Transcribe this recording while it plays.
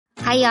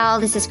Hi, y'all.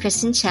 This is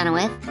Kristen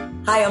Chenoweth.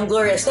 Hi, I'm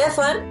Gloria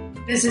Stefan.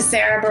 This is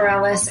Sarah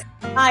Bareilles.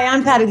 Hi,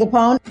 I'm Patti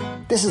LuPone.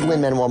 This is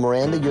Lin-Manuel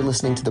Miranda. You're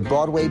listening to the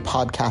Broadway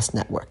Podcast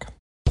Network.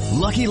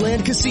 Lucky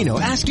Land Casino,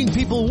 asking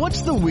people,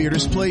 what's the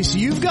weirdest place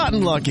you've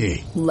gotten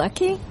lucky?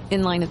 Lucky?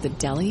 In line at the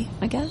deli,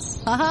 I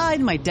guess? Aha,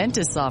 in my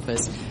dentist's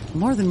office.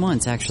 More than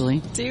once,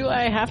 actually. Do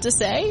I have to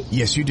say?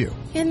 Yes, you do.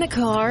 In the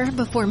car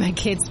before my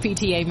kids'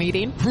 PTA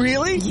meeting.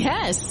 Really?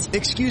 Yes.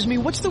 Excuse me,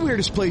 what's the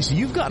weirdest place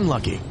you've gotten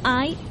lucky?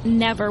 I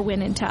never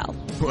win and tell.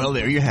 Well,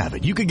 there you have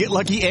it. You can get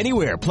lucky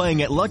anywhere,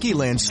 playing at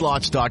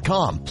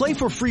LuckyLandSlots.com. Play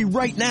for free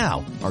right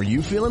now. Are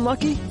you feeling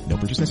lucky? No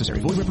purchase necessary.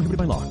 Void where prohibited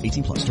by law.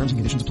 18+. Terms and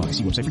conditions apply.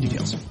 See website for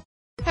details.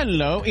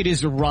 Hello, it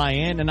is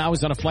Ryan, and I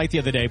was on a flight the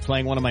other day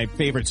playing one of my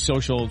favorite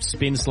social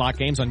spin slot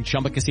games on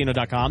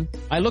ChumbaCasino.com.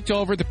 I looked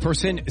over the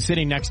person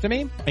sitting next to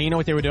me, and you know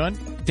what they were doing?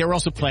 They were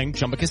also playing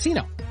Chumba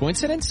Casino.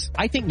 Coincidence?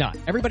 I think not.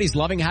 Everybody's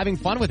loving having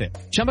fun with it.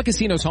 Chumba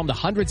Casino is home to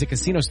hundreds of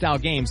casino-style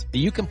games that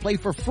you can play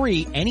for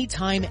free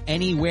anytime,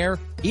 anywhere,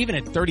 even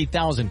at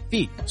 30,000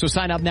 feet. So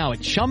sign up now at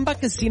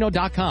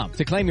ChumbaCasino.com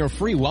to claim your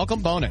free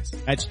welcome bonus.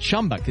 That's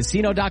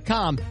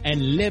ChumbaCasino.com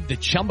and live the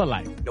Chumba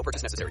life. No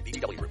purchase necessary.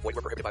 VGW. Void where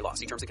prohibited by law.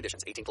 See terms and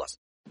conditions. 18+.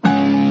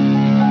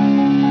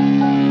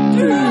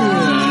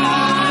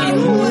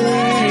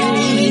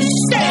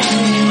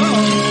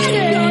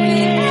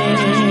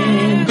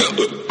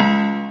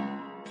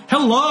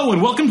 Hello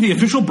and welcome to the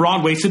official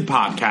Broadwasted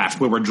podcast,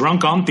 where we're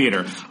drunk on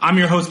theater. I'm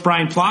your host,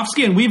 Brian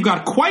Plofsky, and we've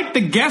got quite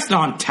the guest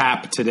on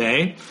tap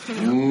today.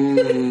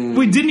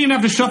 We didn't even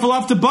have to shuffle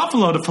off to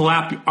Buffalo to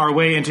flap our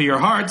way into your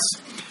hearts.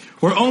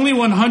 We're only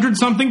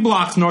 100-something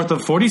blocks north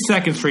of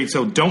 42nd Street,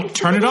 so don't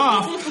turn it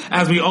off,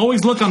 as we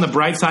always look on the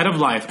bright side of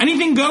life.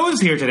 Anything goes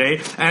here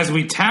today as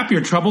we tap your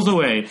troubles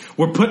away.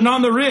 We're putting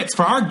on the Ritz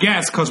for our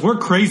guest because we're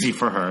crazy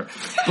for her.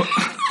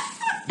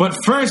 But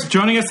first,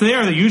 joining us today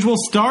are the usual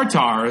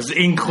Star-Tars,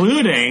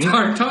 including...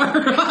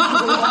 Star-Tar?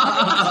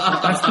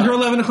 That's your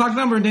 11 o'clock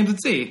number in Names at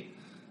Sea.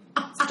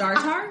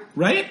 Star-Tar?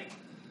 Right?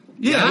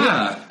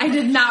 Yeah. I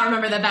did not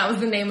remember that was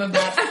the name of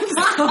that.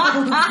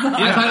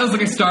 I thought it was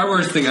like a Star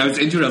Wars thing. I was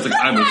into it. I was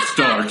like, I'm a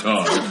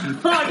Star-Tar.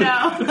 Oh,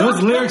 no.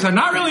 Those lyrics are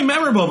not really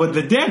memorable, but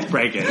the dance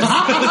break is.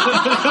 How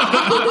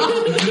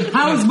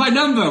is my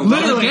number?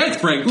 Literally, dance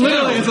break.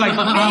 Literally, it's like,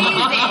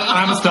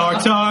 I'm a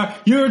Star-Tar,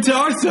 you're a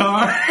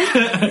Tar-Star,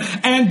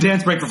 and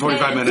dance break for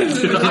 45 minutes.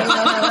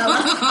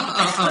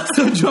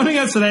 So joining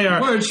us today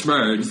are... Word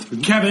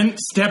schmerds. Kevin,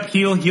 step,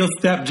 heel,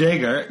 step,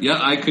 Jager. Yeah,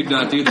 I could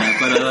not do that,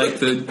 but I like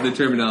the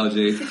terminology.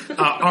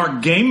 Our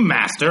game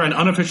master and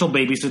unofficial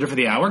babysitter for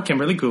the hour,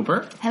 Kimberly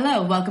Cooper.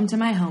 Hello, welcome to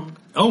my home.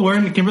 Oh, we're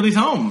in Kimberly's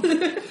home.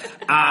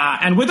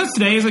 And with us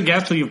today is a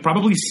guest who you've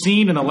probably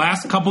seen in the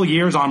last couple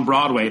years on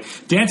Broadway,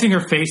 dancing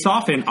her face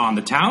off in On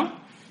the Town,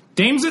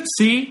 Dames at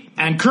Sea,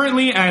 and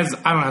currently as,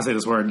 I don't know how to say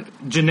this word,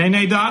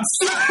 Janene Dots?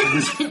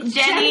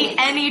 Jenny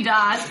Any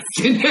Dots.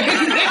 They did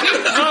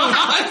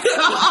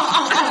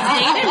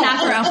not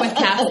grow up with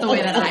cats the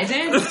way that I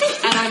did, and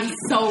I'm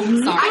so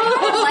sorry.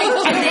 I like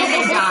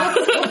Janene Dots.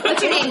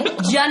 What's your name?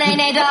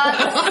 Janene Dots?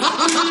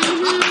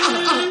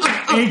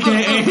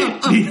 A.K.A.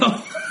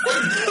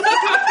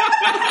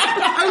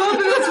 I love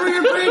that that's where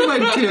your brain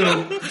went to.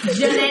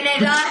 Janene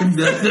Dots?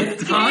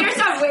 Yours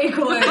are way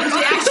cooler than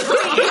she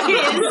actually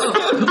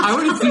is. I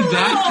want to see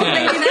that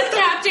cat. Baby, that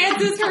tap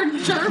dance is her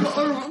gerbil,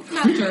 or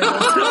not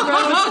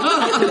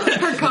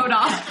gerbil, her coat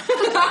off.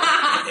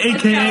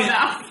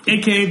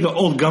 A.K.A. the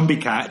old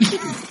Gumby cat.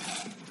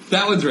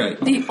 That one's right.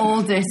 The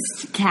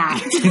oldest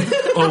cat.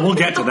 Oh, we'll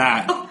get to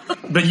that.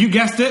 But you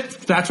guessed it,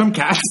 that's from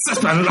Cats.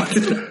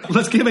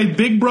 Let's give a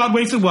big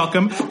Broadwasted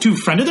welcome to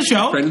friend of the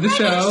show.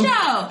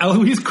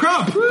 Eloise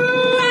Krupp.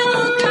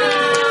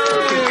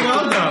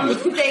 Welcome.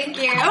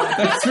 Thank you.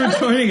 Thanks for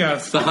joining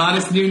us. The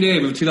hottest new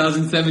name of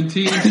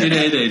 2017,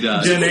 Janene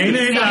Dots.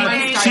 Janene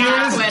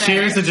Dots.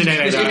 Cheers to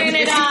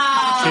Janene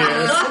Dots.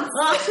 Cheers.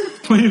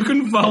 Well, you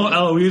can follow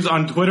Eloise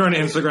on Twitter and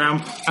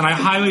Instagram, and I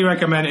highly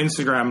recommend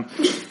Instagram.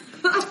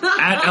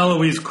 At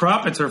Eloise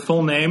Krupp, it's her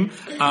full name.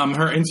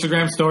 Her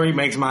Instagram story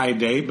makes my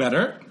day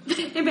better.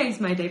 It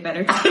makes my day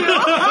better, too.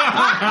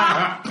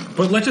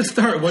 But let's just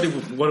start. What are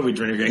we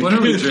drinking? What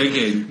are we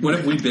drinking? What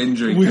have we been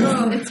drinking?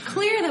 It's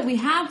clear that we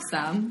have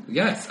some.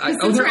 Yes.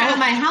 Since we're at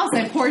my house,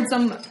 I poured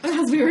some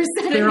as we were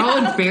sitting. They're all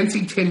in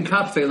fancy tin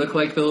cups. They look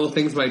like the little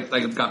things I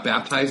got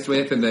baptized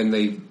with, and then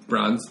they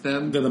bronzed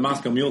them. They're the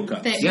Moscow Mule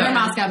cups. They're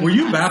Moscow Mule Were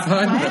you cups.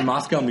 baptized with a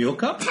Moscow Mule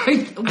cup?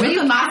 What are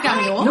you,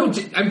 Moscow Mule? No,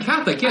 I'm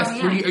Catholic, yes. Oh,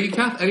 yeah. Are you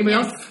Catholic? Anybody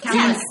else?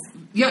 Yes.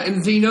 Yeah,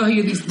 and so you know how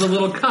you have the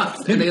little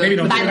cups. And Maybe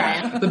don't do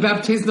that. The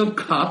baptismal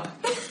cup,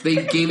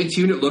 they gave it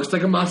to you, and it looks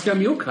like a Moscow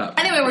Mule cup.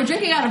 Anyway, we're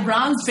drinking out of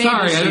bronze baby.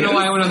 Sorry, I don't know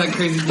why I went on that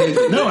crazy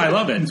tangent. No, I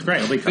love it. It's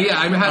great. But yeah,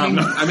 I'm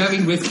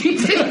having whiskey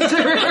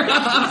ginger.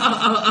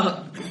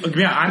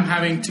 Yeah, I'm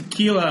having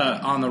tequila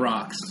on the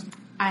rocks.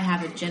 I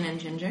have a gin and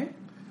ginger.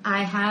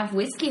 I have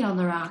whiskey on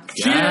the rocks.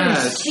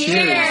 Yes.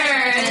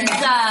 Cheers.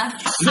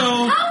 So,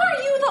 how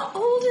are you the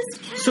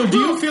oldest cat? So do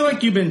you feel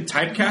like you've been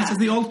typecast as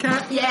the old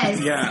cat?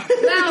 Yes. Yeah.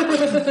 Well,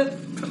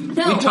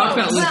 No, we talked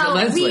about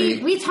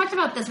Leslie. We talked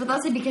about this with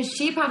Leslie because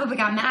she probably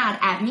got mad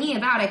at me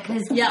about it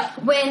because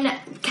when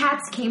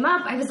cats came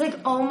up, I was like,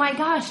 oh my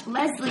gosh,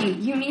 Leslie,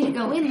 you need to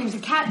go in. There's a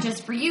cat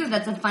just for you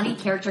that's a funny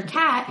character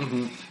cat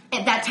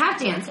that tap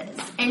dances.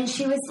 And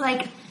she was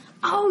like,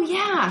 oh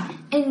yeah.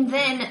 And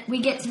then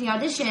we get to the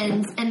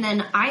auditions and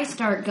then I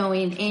start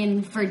going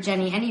in for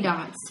Jenny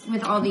Anydots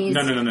with all these...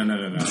 No. Jenny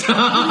Dots.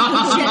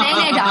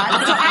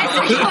 I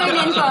started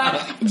going in for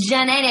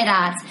Jenny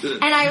Dots.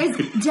 And I was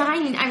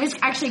dying. I was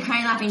actually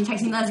crying, laughing,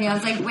 texting Leslie. I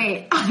was like,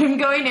 wait, I'm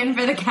going in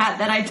for the cat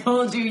that I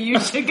told you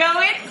should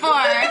go in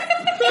for.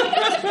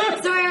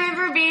 So I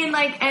remember being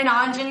like an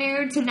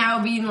ingenue to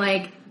now being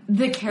like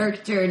the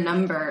character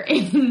number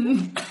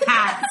in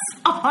Cats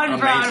on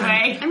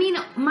Broadway. I mean,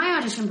 my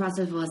audition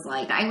process was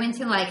like, I went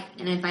to like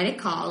an invited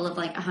call of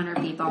like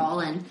 100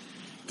 people and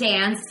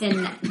danced,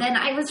 and then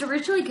I was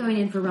originally going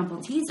in for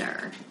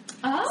Rumpelteazer.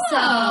 Oh. So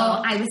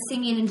I was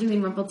singing and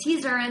doing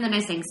Rumpelteazer, and then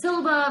I sang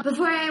Syllaba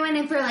before I went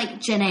in for like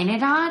Janene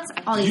Dots.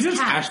 All these Did you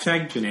just cats.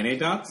 hashtag Janene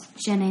Dots?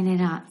 Janene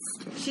Dots.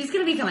 She's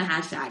going to become a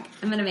hashtag.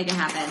 I'm going to make it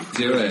happen.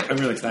 Do it. I'm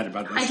really excited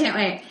about this. I can't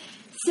wait.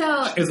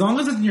 So, as long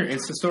as it's in your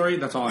Insta story,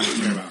 that's all I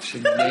care about.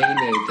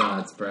 Janene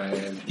Dots,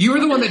 Brian. You were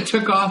the one that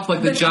took off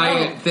like the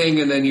giant thing,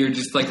 and then you're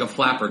just like a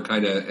flapper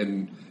kind of,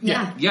 and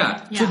yeah.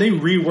 So they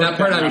reworked that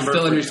part. that I was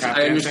still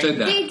I understood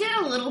that. They did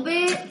a little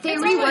bit. They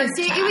reworked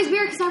it. It was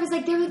weird because I was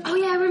like, they were like, oh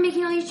yeah, we're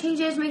making all these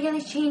changes, and it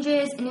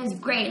was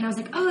great. And I was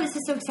like, oh, this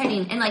is so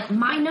exciting. And like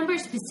my number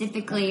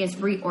specifically is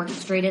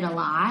reorchestrated a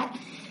lot.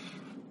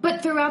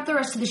 But throughout the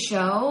rest of the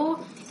show,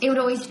 it would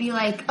always be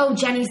like, oh,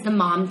 Jenny's the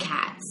mom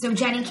cat. So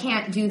Jenny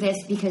can't do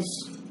this because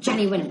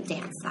Jenny wouldn't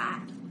dance that.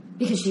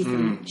 Because she's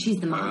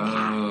the mom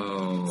cat.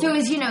 So it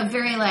was,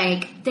 very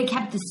like, they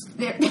kept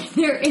their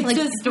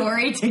Insta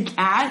story to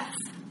cats.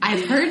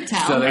 I've heard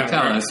tell. So they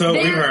tell us. So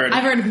we've heard.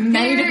 I've heard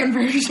many different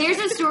versions. There's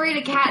a story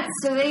to cats.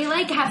 So they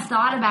like have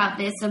thought about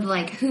this of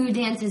like who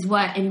dances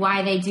what and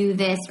why they do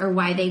this or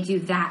why they do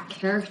that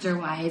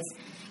character-wise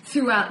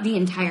throughout the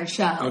entire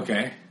show.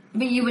 Okay.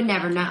 But you would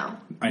never know.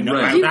 I know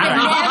that. You would never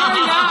know.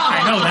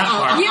 I know that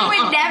part. You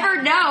would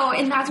never know,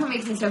 and that's what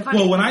makes it so funny.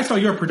 Well, when I saw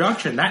your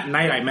production, that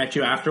night I met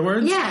you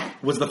afterwards, yeah,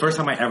 was the first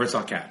time I ever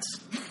saw Cats.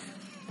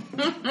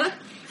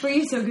 Were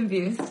you so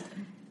confused?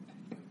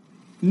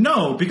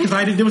 No, because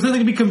there was nothing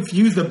to be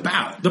confused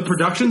about. The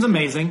production's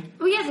amazing.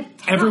 Well, yeah,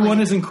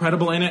 everyone is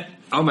incredible in it.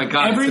 Oh my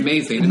god, it's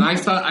amazing! And I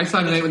saw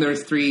the night when there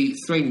was 3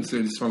 swing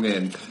suits swung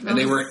in, and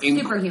they were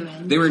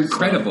superhuman. They were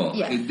incredible.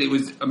 Yeah. It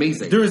was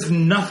amazing. There is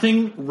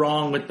nothing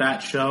wrong with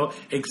that show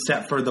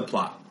except for the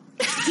plot.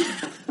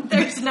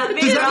 There's nothing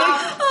wrong.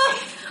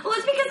 Well,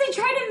 it's because they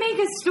try to make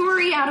a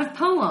story out of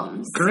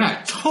poems.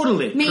 Correct.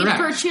 Totally. Made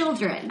for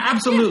children.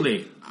 Absolutely.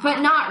 Yeah.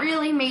 But not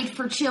really made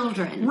for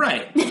children.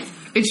 Right.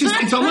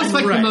 It's almost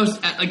like the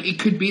most, like it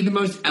could be the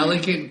most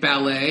elegant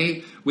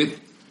ballet with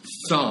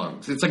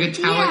songs. It's like a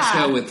talent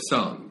show with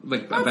song,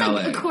 like a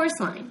ballet. Like the chorus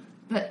line,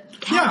 but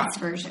Cats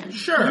version.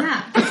 Sure.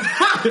 Yeah.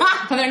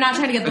 But they're not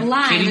trying to get the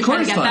line. They're trying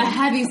to get the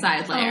heavy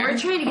side layer. We're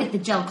trying to get the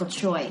Jellicle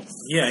choice.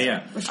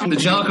 Yeah. The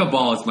Jellicle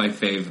Ball is my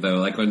fave, though.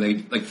 Like when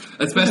they,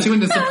 especially when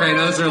the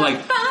Sopranos are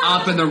like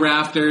up in the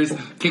rafters,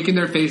 kicking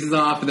their faces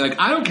off, and they're like,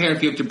 I don't care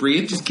if you have to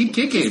breathe, just keep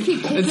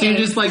kicking. And so you're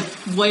just like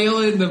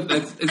flailing.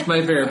 It's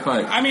my favorite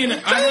part. I mean,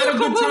 I had a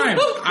good time.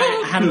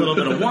 I had a little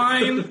bit of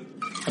wine.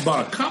 I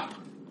bought a cup.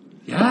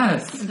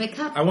 Yes. A big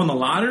cup. I won the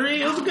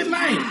lottery. It was a good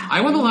night.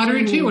 I won the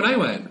lottery too when I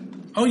went.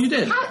 Oh, you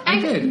did? I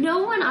did. No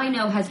one I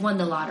know has won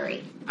the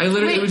lottery. I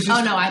literally, it was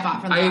just. Oh no, I bought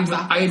from the box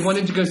office. I had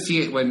wanted to go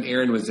see it when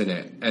Aaron was in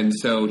it, and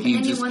so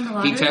he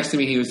texted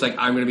me. He was like,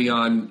 "I'm going to be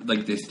on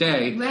like this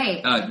day."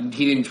 Right.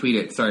 He didn't tweet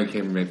it. Sorry,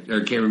 Cameron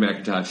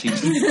McIntosh. He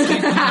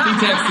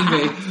texted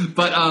me,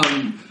 but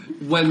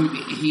when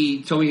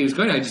he told me he was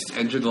going, I just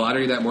entered the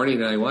lottery that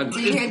morning and I won.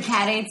 Did you hear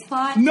Cat AIDS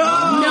plot? No.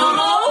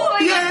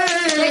 Yay!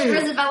 Like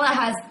Rosabella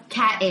has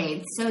cat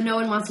AIDS, so no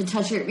one wants to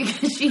touch her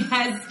because she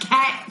has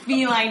cat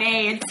feline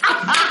AIDS.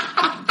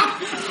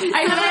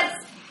 I know that's.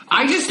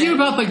 I just knew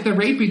about like the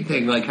raping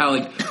thing, like how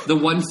like the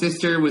one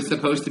sister was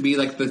supposed to be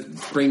like the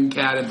spring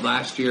cat of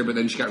last year, but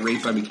then she got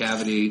raped by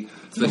McCavity,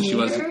 so then she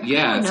wasn't.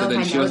 Yeah, so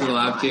then she wasn't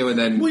allowed to, and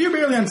then. Well, you're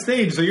barely on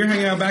stage, so you're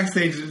hanging out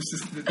backstage.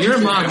 You're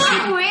a mom.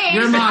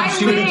 You're a mom.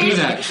 She wouldn't do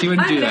that. She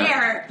wouldn't do that. I'm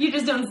there. You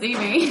just don't see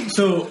me.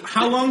 So,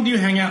 how long do you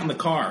hang out in the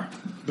car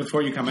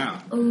before you come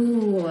out?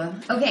 Ooh.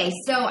 Okay,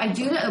 so I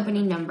do the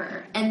opening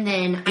number, and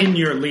then in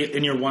your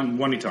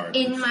one-tard.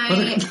 In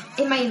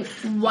my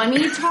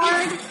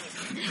one-tard.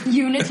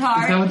 Unitard. Is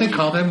that what they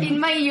call them? In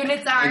my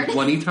unitard. Like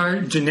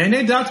one-tard?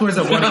 Janene Dots? What is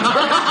a one-tard? So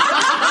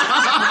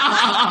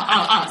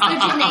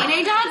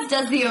Janene Dots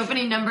does the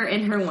opening number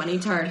in her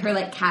one-tard, her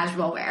like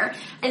casual wear.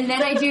 And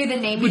then I do the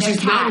naming Which of is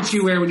cats. not what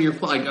you wear when you're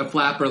like a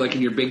flapper, like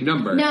in your big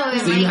number. No,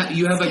 so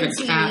you have like a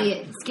cat.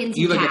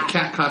 You have like a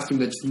cat costume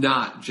that's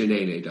not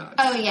Janene Dots.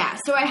 Oh yeah,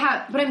 so I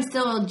have, but I'm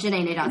still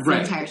Janene Dots the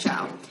entire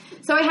show.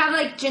 So I have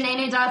like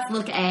Janene Dots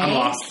look A. I'm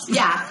lost.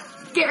 Yeah.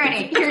 Get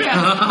ready. Here we go.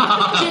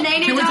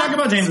 Janene Can we talk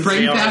about James'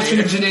 spring fashion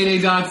of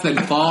Janene Dots, then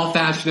fall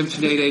fashion of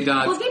Janene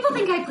Dots? Well, people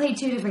think I play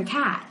 2 different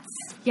cats.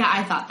 Yeah,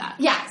 I thought that.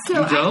 Yeah,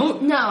 so You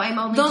don't? No, I'm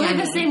only Those Jenny.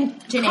 are the same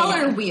Janae.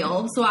 color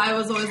wheel, so I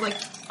was always like,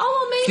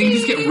 oh, So maybe. you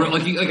just get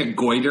like a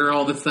goiter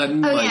all of a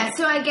sudden? Oh like, yeah,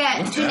 so I get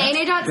What's that?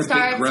 Janae That's a bit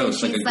starts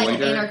gross, and like she's a like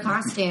goiter. in her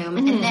costume,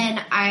 and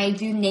then I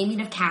do naming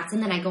of cats,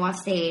 and then I go off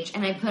stage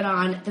and I put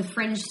on the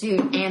fringe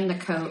suit and the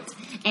coat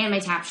and my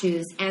tap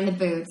shoes and the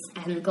boots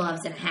and the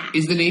gloves and a hat.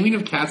 Is the naming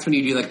of cats when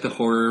you do like the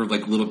horror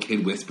like little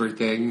kid whisper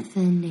thing?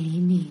 The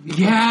naming.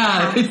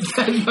 Yeah, It's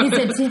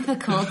a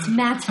difficult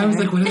matter. I was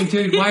like, what are they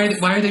doing?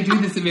 Why are they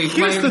doing this to me?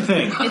 Here's the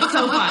thing. It's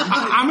so fun.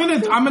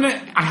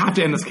 I have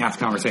to end this cats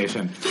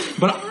conversation,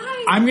 but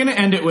I'm gonna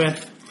end it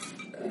with,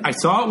 I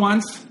saw it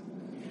once.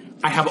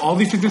 I have all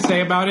these things to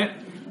say about it.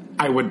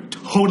 I would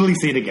totally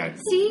see it again.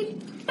 See?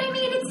 I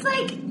mean, it's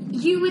like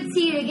you would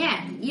see it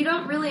again. You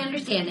don't really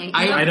understand it. You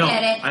I don't.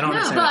 get it. I don't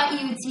understand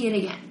But you would see it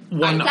again.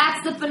 One-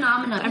 That's the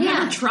phenomenon. I've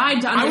never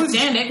tried to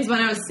understand it because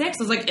when I was 6,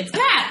 I was like, it's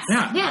cats.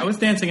 Yeah, I was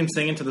dancing and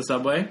singing to the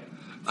subway.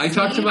 I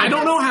talked to my... I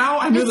don't know how.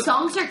 I knew The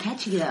songs are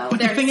catchy, though. But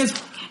the thing is,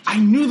 I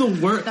knew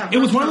the word. That It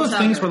was one of first those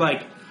things ever. where,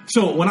 like,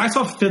 so when I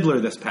saw Fiddler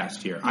this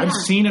past year, I've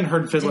seen and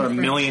heard Fiddler a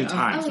million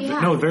times. Oh, yeah.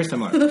 No, very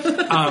similar.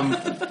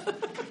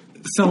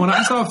 So when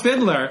I saw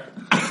Fiddler,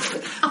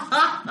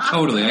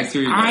 Totally, I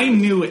see. I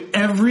knew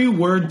every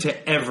word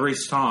to every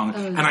song,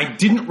 and I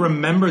didn't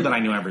remember that I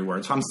knew every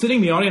word. So I'm sitting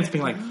in the audience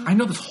being like, I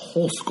know this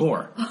whole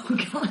score. Oh,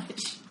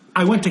 gosh.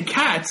 I went to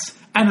Cats,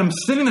 and I'm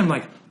sitting there, I'm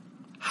like,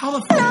 how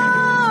the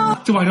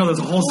f*** do I know this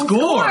whole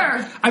score?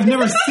 I've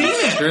never seen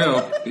it.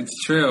 True.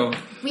 It's true.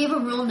 We have a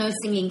rule: no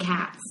singing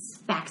cats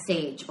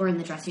backstage or in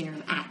the dressing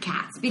room at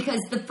Cats, because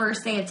the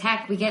first day of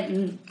tech, we get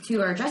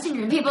into our dressing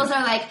room, people are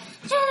like,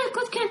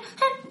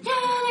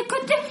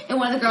 and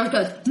one of the girls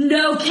goes,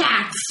 no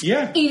cats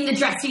in the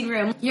dressing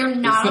room. You're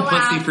not It's the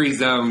allowed. pussy-free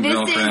zone, This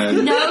girlfriend.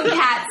 is no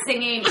cat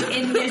singing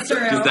in this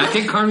room. Does that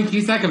get Carmen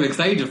Cusack? I'm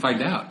excited to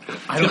find out.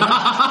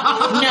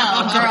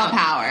 No, girl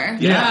power.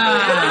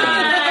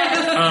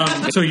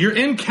 So you're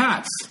in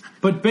Cats,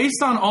 but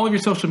based on all of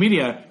your social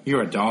media,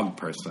 you're a dog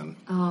person.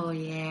 Oh,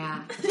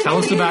 yeah. Tell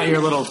us about your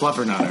little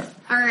fluffernutter.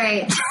 All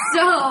right.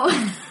 So,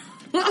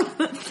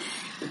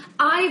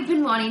 I've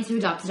been wanting to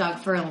adopt a dog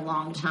for a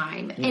long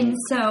time. And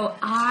so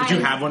Did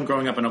you have one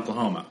growing up in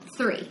Oklahoma?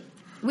 3.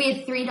 We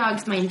had 3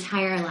 dogs my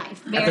entire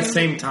life. At the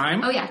same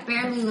time? Oh, yeah.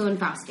 Bear, Lulu, and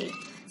Frosty.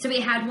 So we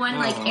had one,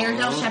 like,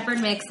 Airedale Shepherd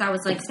mix that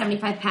was, like,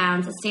 75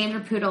 pounds, a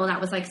standard poodle that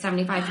was, like,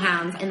 75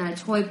 pounds, and then a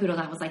toy poodle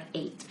that was, like,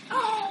 8.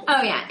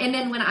 Oh, yeah. And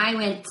then when I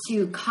went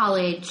to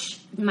college,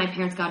 my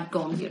parents got a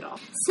golden doodle.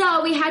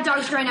 So we had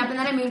dogs growing up, and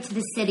then I moved to the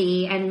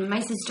city, and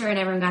my sister and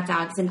everyone got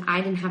dogs, and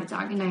I didn't have a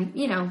dog. And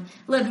I,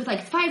 lived with,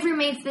 like, 5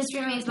 roommates, this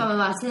roommates, blah, blah,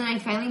 blah. So then I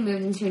finally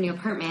moved into a new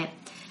apartment,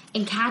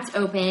 and Cats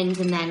opened,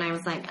 and then I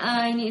was like,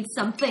 I need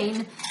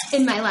something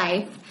in my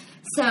life.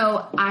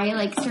 So I,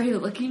 like, started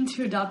looking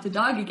to adopt a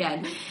dog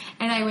again.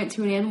 And I went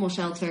to an animal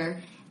shelter,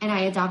 and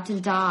I adopted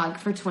a dog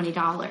for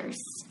 $20.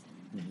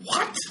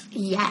 What?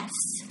 Yes.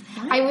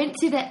 I went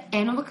to the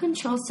Animal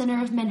Control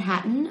Center of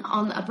Manhattan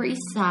on the Upper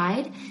East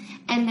Side,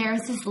 and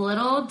there's this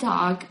little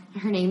dog.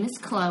 Her name is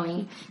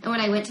Chloe. And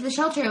when I went to the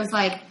shelter, it was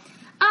like,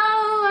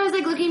 I was,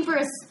 like, looking for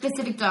a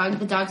specific dog.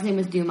 The dog's name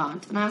was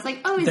Dumont. And I was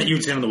like, That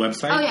you'd seen on the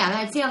website? Oh, yeah,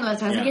 that I'd seen on the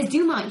website. I was like, is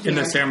Dumont here? In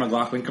the Sarah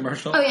McLachlan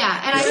commercial? Oh,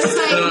 yeah. And I was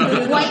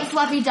like, white,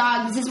 fluffy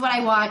dog. This is what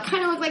I want.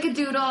 Kind of looked like a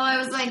doodle. I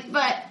was like,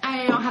 but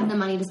I don't have the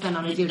money to spend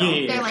on a doodle.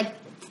 Yeah. They're, like,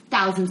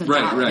 thousands of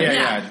dollars.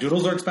 Yeah.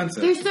 Doodles are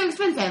expensive. They're so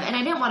expensive. And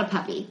I didn't want a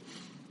puppy.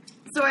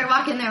 So I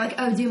walk in there like,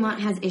 oh, Dumont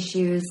has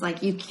issues.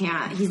 Like, you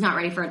can't. He's not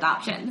ready for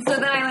adoption. So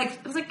then I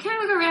was like, can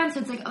I look around?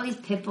 So it's like all these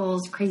pit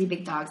bulls, crazy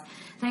big dogs.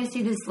 And I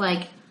see this,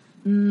 like,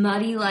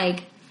 muddy,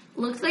 like,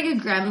 looks like a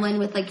gremlin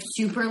with, like,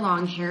 super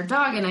long hair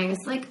dog. And I was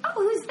like, oh,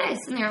 who's this?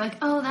 And they were like,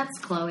 oh, that's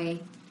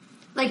Chloe.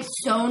 Like,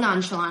 so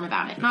nonchalant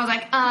about it. And I was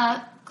like,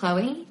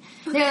 Chloe?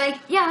 They're like,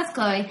 yeah, that's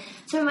Chloe.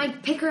 So I'm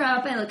like, pick her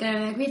up. I look at her,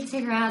 I'm like, we have to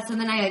take her out. So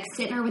then I, like,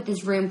 sit in her with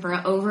this room for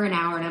over an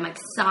hour. And I'm, like,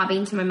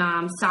 sobbing to my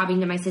mom,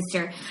 sobbing to my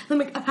sister. And I'm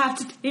like, I have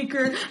to take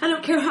her. I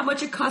don't care how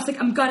much it costs. Like,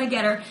 I'm gonna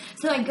get her.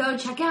 So I go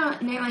check out.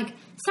 And they're like,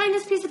 sign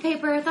this piece of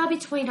paper. That'll be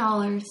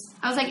 $20.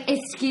 I was like,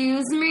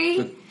 excuse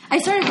me? I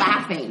started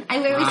laughing. I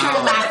literally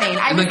started laughing.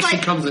 I And, was like, she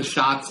comes with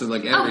shots and,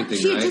 like, everything,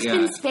 she had right? just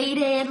been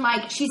spaded.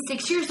 Like, she's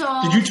 6 years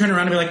old. Did you turn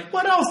around and be like,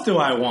 what else do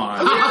I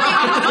want?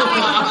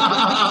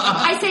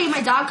 I say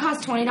my dog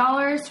cost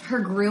 $20. Her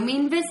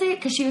grooming visit,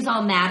 because she was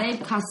all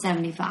matted, cost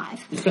 $75.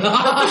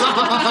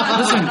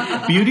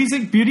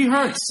 Listen, beauty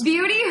hurts.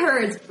 Beauty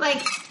hurts.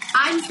 Like,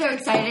 I'm so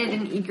excited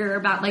and eager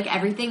about, like,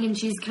 everything, and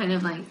she's kind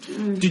of like,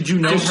 Did you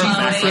know She's her the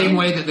background? same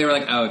way that they were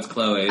like, oh, it's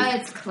Chloe.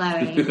 it's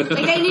Chloe.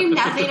 Like, I knew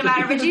nothing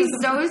about her, but she's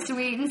so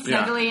sweet and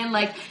Yeah. snuggly, and,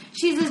 like,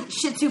 she's a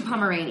Shih Tzu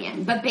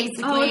Pomeranian, but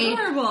basically, Oh,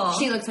 adorable.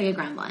 she looks like a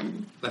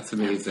gremlin. That's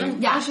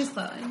amazing. Yeah, she's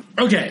Chloe.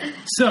 Okay,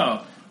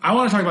 so I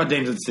want to talk about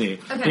Dames at Sea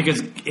Okay. because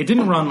it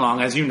didn't run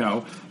long, as you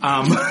know.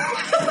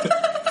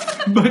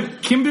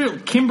 But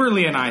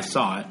Kimberly and I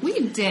saw it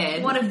We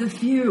did. one of the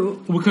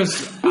few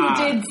because who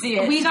did see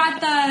it. We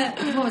got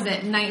the, what was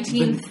it,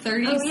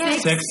 1936 Oh, yeah.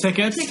 6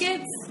 tickets.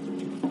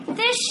 They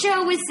This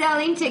show was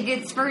selling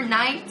tickets for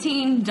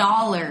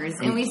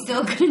 $19, and we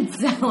still couldn't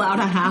sell out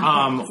a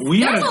house.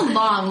 There was a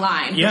long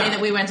line the day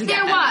that we went to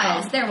get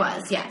There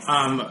was, yes.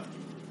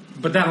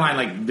 But that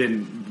line,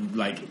 didn't,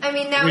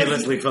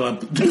 realistically fill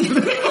up. It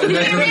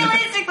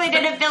realistically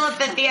didn't fill up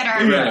the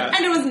theater. Yeah.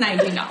 And it was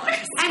 $19.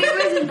 And it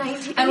was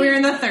 $19. And we were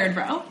in the third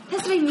row.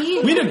 That's what I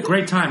mean. We had a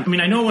great time.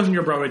 I know it wasn't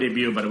your Broadway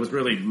debut, but it was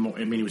really,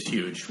 it was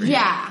huge. For you.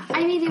 Yeah.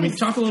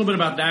 Talk a little bit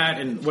about that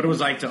and what it was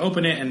like to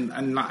open it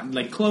and not,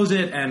 close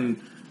it.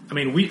 And,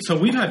 we've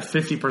had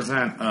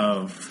 50%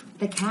 of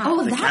the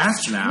cast. The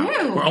cast now.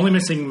 True. We're only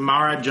missing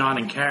Mara, John,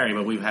 and Carrie,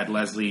 but we've had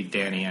Leslie,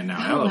 Danny, and now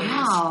Eloise.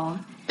 Wow.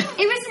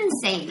 It was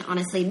insane,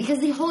 honestly, because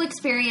the whole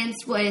experience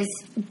was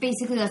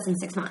basically less than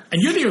 6 months.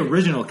 And you're the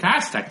original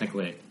cast,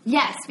 technically.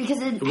 Yes,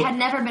 because it had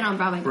never been on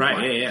Broadway before.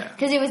 Right, yeah.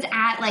 Because it was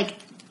at,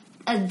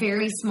 a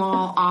very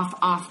small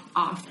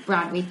off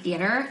Broadway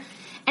theater.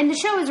 And the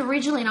show was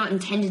originally not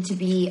intended to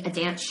be a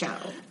dance show.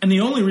 And the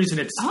only reason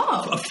it's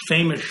a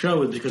famous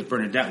show is because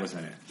Bernadette was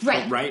in it.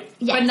 Right. Right?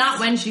 Yes. But not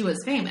when she was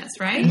famous,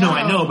 right? No,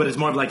 I know, but it's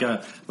more of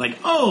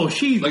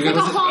she's... Like a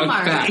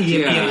hallmark.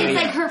 It's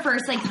like her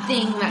first, thing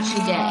that she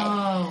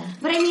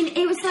did. But,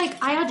 it was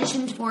I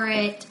auditioned for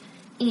it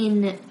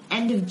in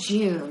end of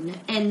June,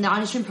 and the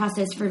audition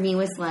process for me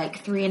was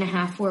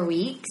 3.5, 4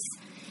 weeks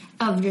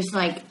of just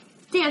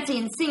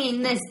dancing,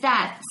 singing, this,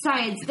 that,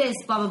 science, this,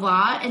 blah, blah,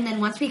 blah. And then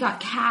once we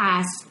got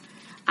cast,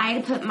 I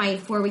had to put my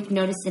 4-week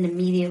notice in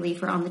immediately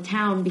for On the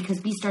Town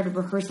because we started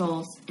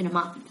rehearsals in a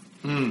month.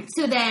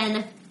 So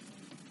then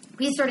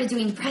we started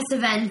doing press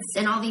events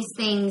and all these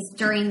things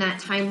during that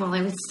time while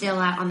I was still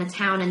out On the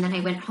Town. And then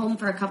I went home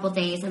for a couple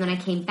days and then I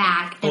came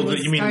back. And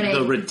you mean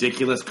the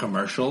ridiculous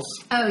commercials?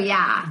 Oh,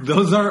 yeah.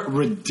 Those are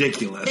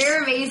ridiculous.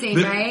 They're amazing,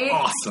 They're right?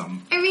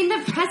 Awesome.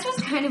 The press was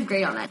kind of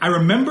great on that. I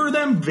remember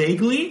them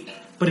vaguely.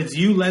 But it's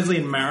you, Leslie,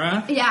 and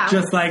Mara. Yeah.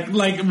 Just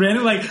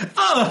randomly Just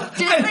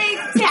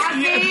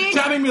tapping.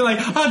 Tapping me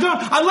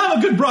I love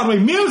a good Broadway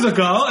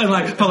musical. And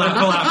pull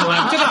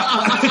out.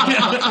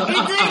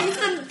 It's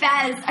the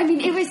best.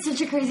 It was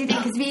such a crazy thing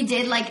because we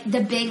did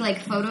the big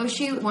photo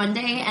shoot one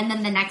day. And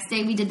then the next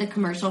day we did the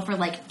commercial for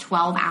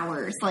 12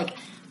 hours.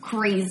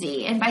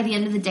 Crazy. And by the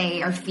end of the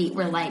day, our feet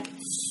were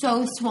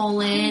so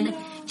swollen.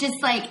 Just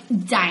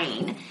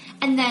dying.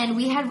 And then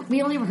we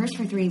only rehearsed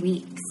for 3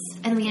 weeks.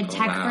 And we had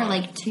tech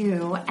for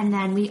 2, and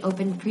then we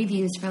opened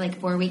previews for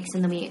 4 weeks,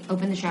 and then we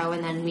opened the show,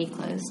 and then we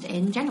closed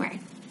in January.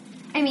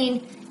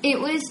 It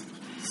was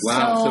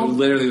so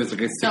literally it was a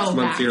 6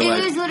 months of your life.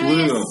 It was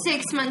literally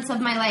 6 months of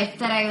my life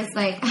that I was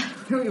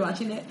are we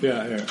watching it?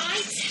 Yeah, yeah.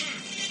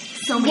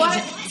 So many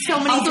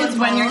Also, it's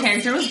when your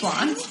character was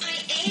blonde.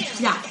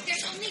 Yeah.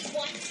 There's only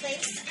one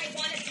place I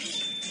want to be.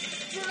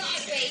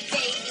 Broadway,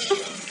 baby.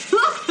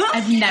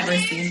 I've never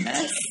seen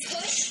this.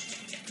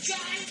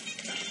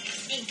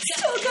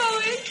 Still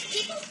going.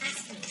 People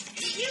ask me,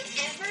 do you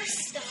ever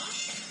stop?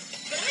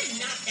 But I'm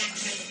not that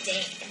kind of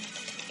day.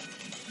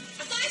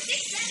 A 5,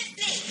 6,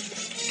 7,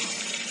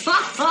 8.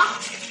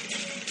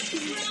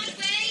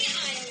 Broadway,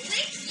 I'll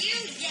lick you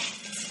yet.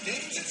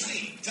 Things at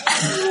sea.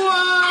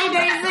 Whoa,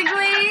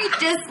 basically,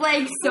 just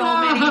so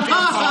many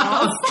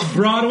dimples.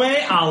 Broadway,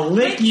 I'll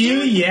lick you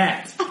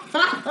yet.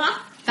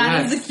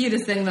 That is the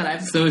cutest thing that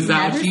I've So is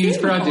that what you use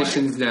for before.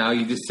 auditions now?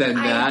 You just send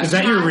that? Is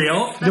that your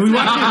reel? Did we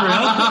watch your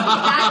reel?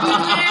 That's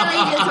literally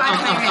just watch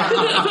my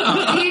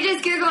reel. You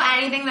just Google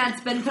anything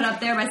that's been put up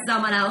there by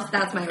someone else,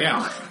 that's my reel.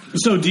 Yeah.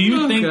 So do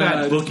you think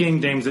that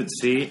booking Dames at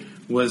Sea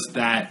was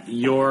that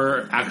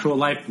your actual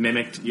life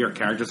mimicked your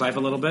character's life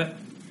a little bit?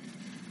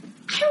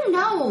 I don't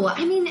know. I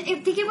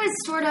think it was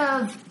sort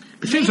of...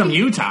 She was from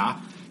Utah.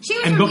 She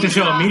was and from booked the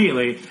show Utah.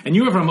 immediately. And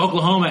you were from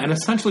Oklahoma and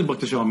essentially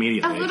booked the show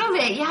immediately. A little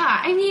bit,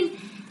 yeah.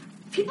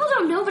 People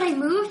don't know, but I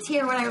moved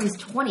here when I was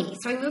 20.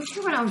 So I moved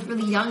here when I was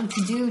really young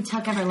to do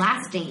Tuck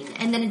Everlasting.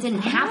 And then it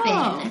didn't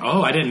happen.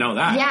 Oh, I didn't know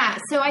that. Yeah,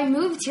 so I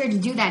moved here to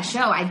do that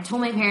show. I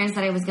told my parents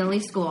that I was going to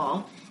leave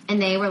school.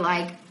 And they were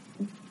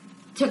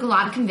took a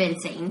lot of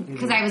convincing.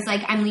 Because I was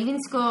I'm leaving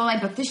school. I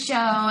booked the show.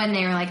 And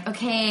they were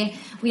okay,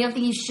 we don't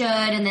think you should.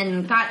 And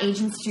then got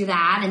agents to do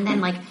that. And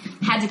then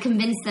had to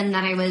convince them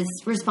that I was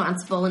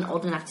responsible and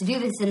old enough to do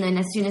this. And then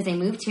as soon as I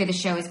moved here, the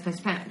show was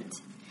postponed.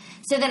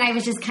 So then I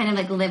was just kind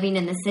of living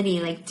in the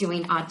city,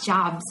 doing odd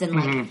jobs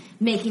and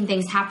making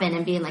things happen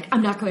and being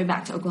I'm not going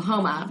back to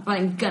Oklahoma, but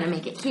I'm gonna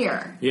make it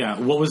here. Yeah.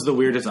 What was the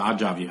weirdest odd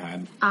job you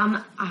had?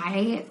 I'm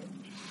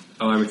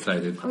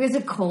excited. I was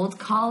a cold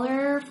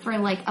caller for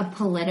a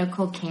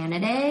political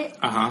candidate.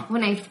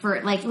 When I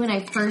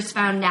first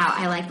found out,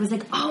 I was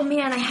oh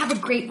man, I have a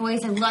great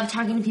voice. I love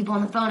talking to people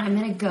on the phone. I'm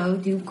gonna go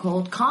do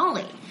cold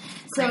calling.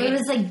 So it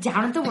was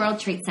down at the World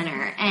Trade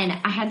Center, and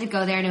I had to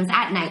go there, and it was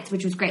at nights,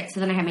 which was great. So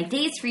then I had my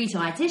days free to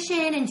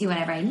audition and do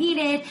whatever I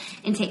needed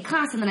and take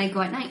class, and then I'd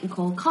go at night and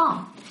cold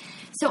call.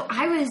 So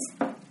I was,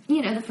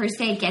 the first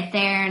day I get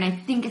there, and I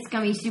think it's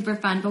going to be super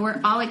fun, but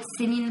we're all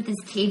sitting at this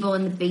table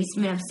in the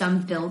basement of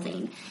some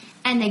building,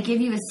 and they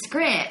give you a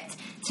script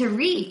to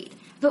read.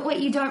 But what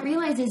you don't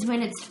realize is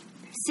when it's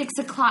 6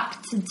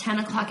 o'clock to 10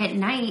 o'clock at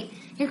night,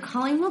 you're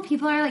calling while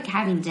people are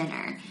having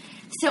dinner.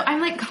 So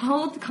I'm like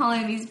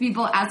calling these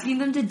people, asking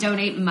them to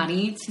donate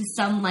money to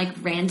some like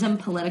random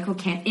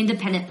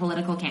independent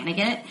political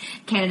candidate,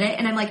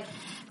 and I'm like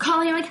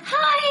calling. I'm like,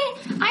 hi,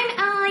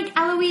 I'm like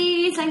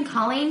Eloise. I'm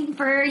calling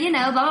for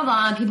blah blah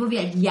blah. And people would be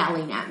like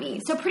yelling at me.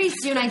 So pretty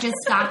soon I just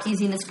stopped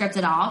using the script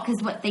at all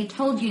because what they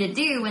told you to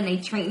do when they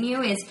train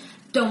you is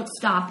don't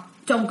stop.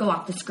 Don't go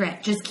off the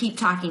script. Just keep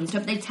talking. So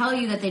if they tell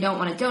you that they don't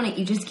want to donate,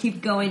 you just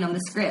keep going on the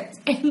script.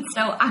 And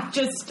so I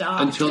just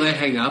stopped. Until they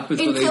hang up?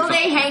 Until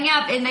they hang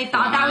up, and they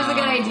thought that was a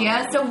good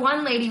idea. So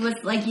one lady was,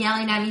 like,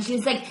 yelling at me. She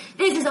was like,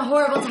 this is a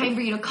horrible time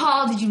for you to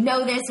call. Did you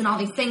know this? And all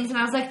these things. And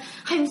I was like,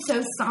 I'm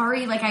so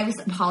sorry. Like, I was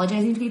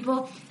apologizing to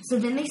people. So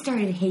then they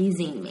started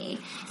hazing me.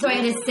 So I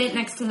had to sit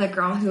next to the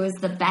girl who was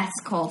the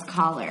best cold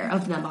caller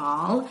of them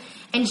all.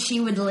 And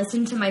she would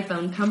listen to my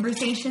phone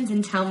conversations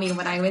and tell me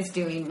what I was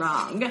doing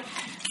wrong.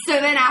 So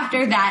then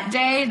after that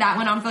day, that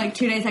went on for like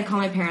 2 days, I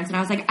called my parents and I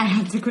was like, I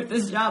have to quit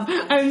this job.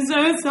 I'm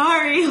so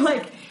sorry.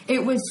 Like,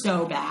 it was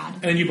so bad.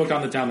 And then you booked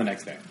On the Town the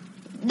next day.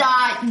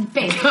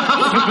 Basically.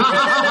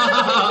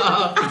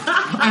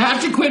 I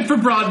have to quit for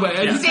Broadway.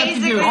 I just have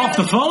to do it. Off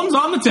the phones,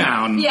 On the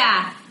Town.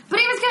 Yeah. But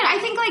it was good. I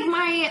think like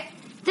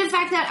the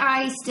fact that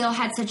I still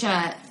had such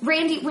a...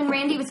 when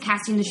Randy was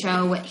casting the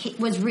show, what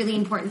was really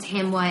important to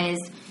him was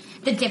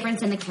the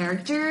difference in the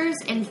characters.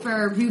 And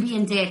for Ruby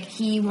and Dick,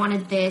 he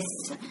wanted this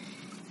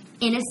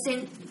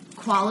innocent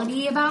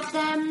quality about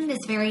them, this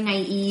very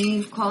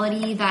naive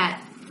quality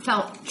that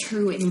felt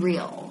true and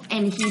real.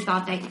 And he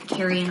thought that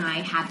Carrie and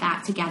I had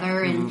that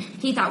together, and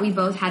he thought we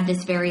both had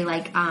this very,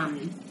 like,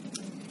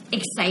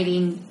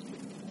 exciting,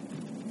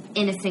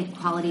 innocent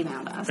quality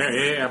about us.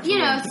 Yeah,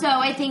 absolutely. So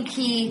I think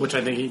Which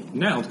I think he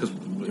nailed, because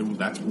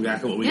that's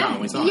exactly what we got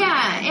when we saw it.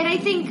 Yeah, and I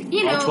think,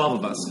 all 12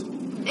 of us.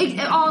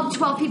 All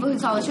 12 people who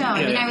saw the show.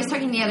 I mean, I was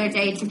talking the other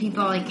day to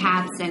people like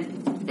Cats,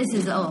 and this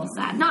is a little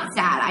sad. Not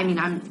sad. I mean,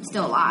 I'm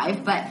still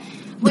alive, but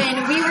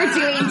when we were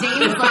doing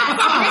Dave's last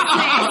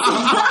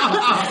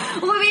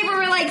Christmas, when people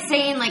were like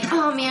saying like,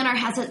 "Oh man, our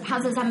houses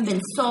haven't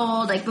been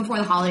sold," like before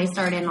the holidays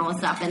started and all this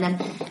stuff, and then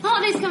the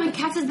holidays come and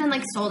Cats has been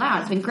like sold out.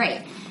 It's been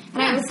great.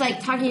 And I was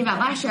like talking about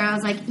last year. I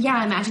was like,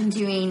 yeah, imagine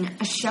doing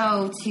a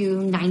show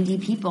to 90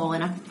 people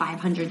in a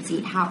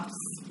 500-seat house.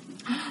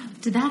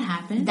 Did that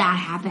happen? That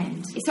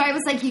happened. So I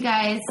was like, you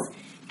guys,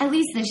 at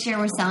least this year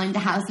we're selling to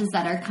houses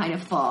that are kind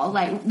of full,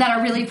 like that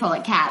are really full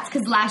at Cats.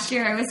 Because last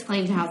year I was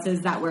playing to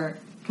houses that were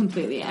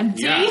completely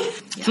empty. Yeah.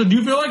 So do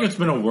you feel like it's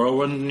been a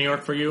whirlwind in New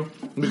York for you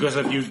because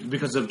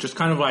of just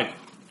kind of like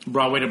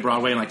Broadway to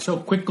Broadway and like so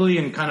quickly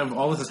and kind of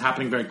all this is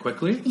happening very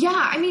quickly? Yeah,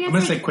 I mean, I'm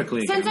gonna say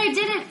quickly. Since I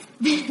didn't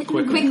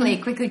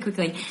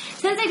quickly.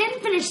 Since I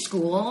didn't finish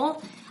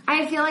school,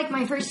 I feel like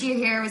my first year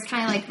here was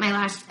kind of like my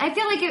last. I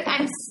feel like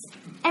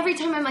every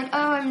time I'm like,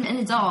 oh, I'm an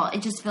adult,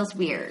 it just feels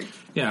weird.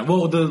 Yeah,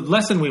 well, the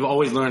lesson we've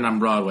always learned on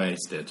Broadway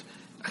Sid.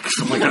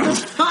 Oh my God.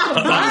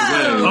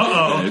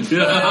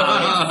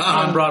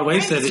 On Broadway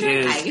Sid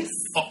is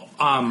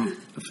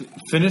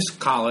finish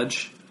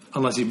college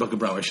unless you book a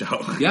Broadway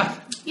show. Yeah.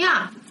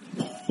 Yeah.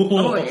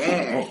 Oh,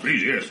 yeah. Oh,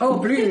 please, yes. Oh,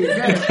 please,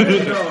 yes.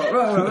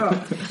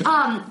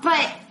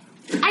 But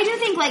I do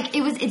think, like,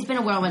 it's been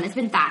a whirlwind. It's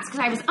been fast, because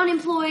I was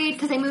unemployed,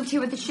 because I moved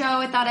here with the show.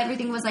 I thought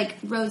everything was, like,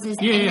 roses.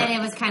 Yeah, and then it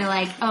was kind of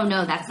like, oh,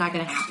 no, that's not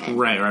going to happen.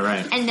 Right.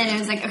 And then it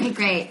was like, okay,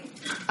 great.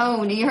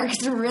 Oh, New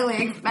York's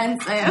really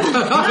expensive.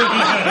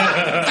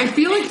 I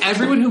feel like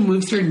everyone who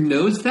moves here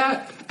knows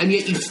that, and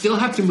yet you still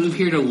have to move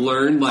here to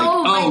learn, like,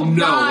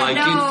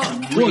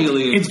 it's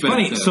really it's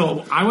expensive.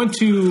 funny.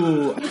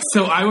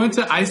 So I went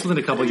to Iceland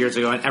a couple years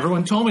ago, and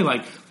everyone told me,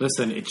 like,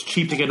 listen, it's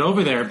cheap to get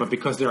over there, but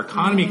because their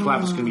economy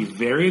class is going to be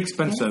very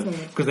expensive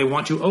because they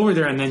want you over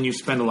there, and then you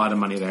spend a lot of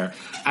money there.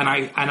 And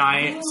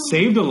I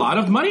saved a lot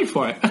of money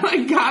for it. And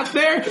I got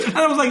there, and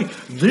I was like,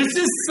 this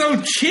is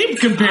so cheap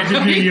compared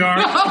to New York.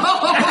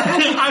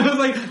 I was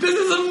like, this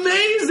is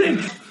amazing.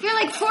 You're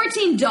like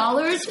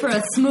 $14 for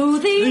a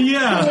smoothie?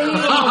 Yeah.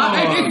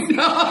 I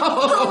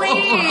know.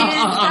 Please.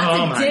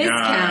 That's a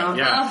discount. God.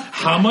 Yeah.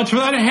 How much for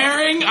that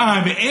herring?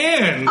 I'm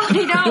in. I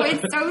know.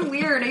 It's so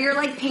weird. You're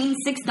like paying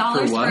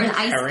 $6 for an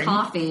iced herring?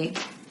 coffee.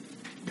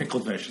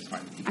 Pickled fish is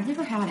fine. I've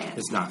never had it.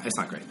 It's not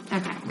great.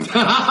 Okay.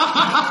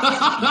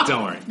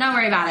 Don't worry. Don't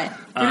worry about it.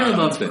 Everyone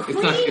loves it.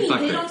 It's not They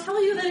great. don't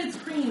tell you that it's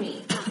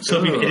creamy.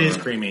 So it is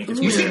creamy. It's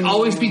You should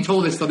always be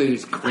told if something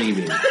is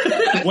creamy.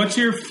 What's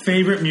your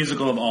favorite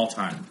musical of all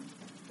time?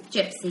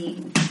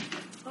 Gypsy.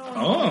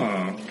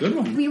 Oh, good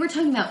one. We were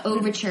talking about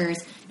overtures.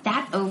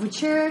 That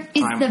overture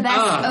is the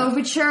best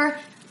overture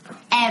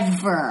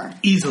ever.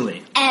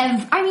 Easily.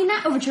 I mean,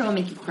 that overture will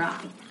make you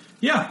cry.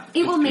 Yeah.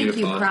 It will make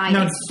you cry.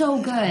 Now, it's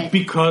so good.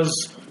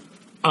 Because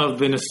of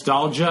the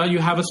nostalgia you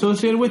have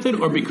associated with it,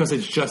 or because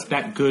it's just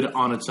that good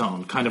on its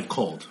own, kind of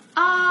cold?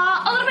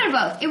 A little bit of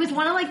both. It was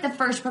one of like the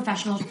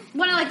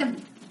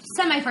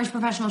semi-first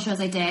professional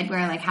shows I did where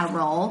I like had a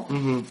role.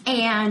 Mm-hmm.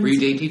 And Were you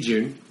Dainty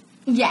June?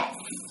 yes.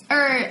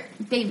 Or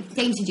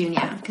Dainty June,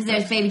 yeah. Because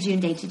there's Baby June,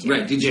 Dainty June.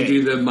 Right. Did you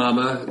do the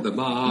mama?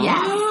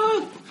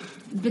 Yes.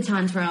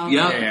 Baton twirl.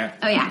 Yep. Yeah.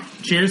 Oh, yeah.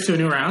 Cheers to a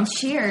new round.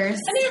 Cheers.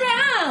 A new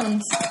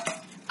round.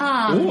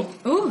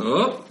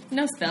 Ooh.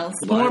 No spills.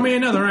 Pour me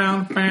another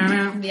round.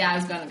 Yeah, I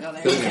was going to go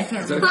there.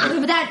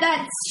 But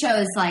that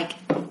shows like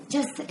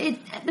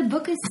the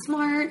book is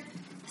smart.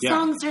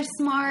 Songs are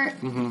smart.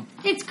 Mm-hmm.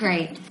 It's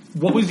great.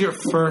 What was your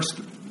first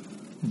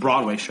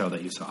Broadway show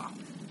that you saw?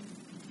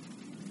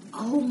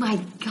 Oh my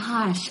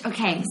gosh.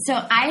 Okay, so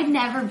I had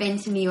never been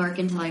to New York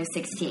until I was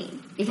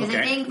 16. Because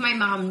I think my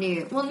mom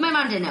knew. Well, my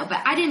mom didn't know,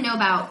 but I didn't know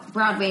about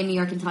Broadway in New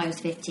York until I was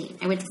 15.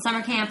 I went to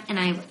summer camp, and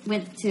I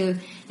went to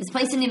this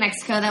place in New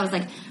Mexico that was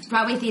like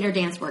Broadway Theater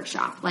Dance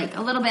Workshop. Like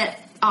a little bit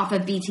off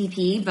of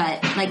BTP,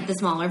 but like the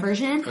smaller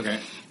version. Okay.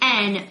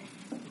 And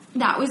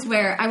that was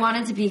where I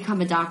wanted to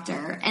become a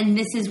doctor. And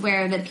this is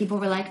where the people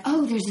were like,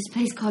 oh, there's this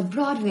place called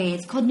Broadway.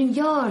 It's called New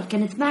York,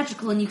 and it's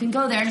magical, and you can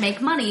go there and make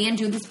money and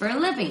do this for a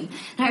living.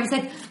 And I was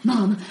like,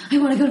 Mom, I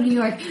want to go to New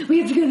York. We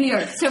have to go to New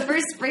York. So for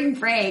spring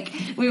break,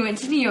 we went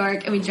to New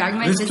York, and we dragged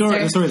my sister.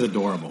 This story is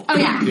adorable. Oh,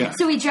 yeah.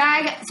 So we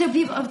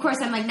people, of course,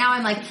 I'm like,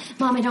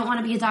 Mom, I don't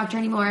want to be a doctor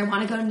anymore. I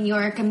want to go to New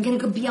York. I'm going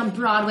to go be on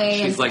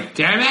Broadway. She's like,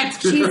 damn it.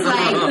 She's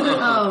like,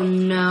 oh,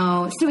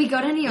 no. So we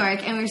go to New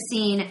York, and our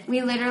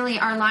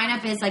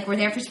lineup is like, we're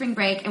there for spring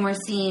break, and we're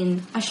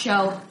seeing a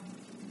show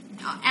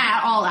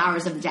at all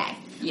hours of the day.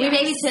 Yes. We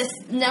maybe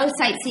just no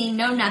sightseeing,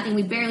 no nothing.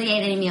 We barely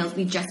ate any meals.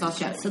 We just saw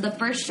shows. So the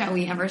first show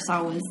we ever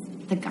saw was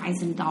the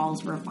Guys and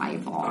Dolls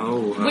revival.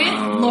 With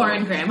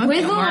Lauren Graham of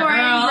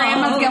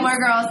Gilmore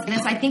Girls. And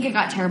I think it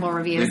got terrible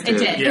reviews. It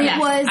did. It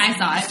was I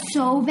saw it.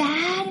 so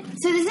bad.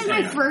 So this is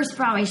my first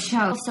Broadway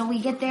show. So we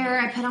get there.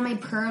 I put on my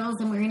pearls.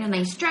 I'm wearing a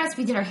nice dress.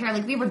 We did our hair.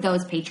 Like, we were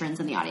those patrons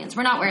in the audience.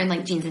 We're not wearing,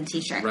 like, jeans and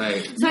t-shirt.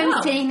 Right. So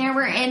I'm sitting there.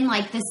 We're in,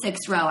 like, the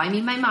 6th row. I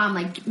mean, my mom,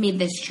 like, made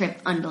this trip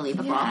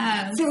unbelievable.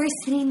 Yes. So we're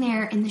sitting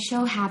there, and the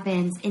show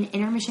happens, and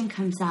intermission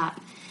comes up.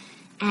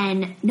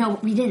 And no,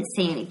 we didn't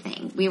say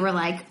anything. We were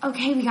like,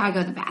 okay, we gotta go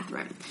to the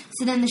bathroom.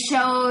 So then the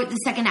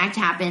second act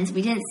happens.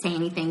 We didn't say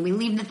anything. We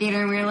leave the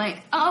theater and we were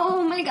like,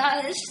 oh my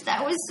gosh,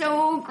 that was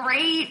so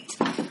great.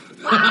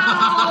 Wow.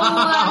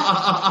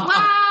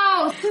 Wow.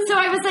 So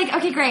I was like,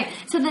 okay, great.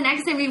 So the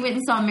next day we went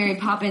and saw Mary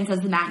Poppins as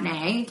the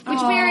matinee,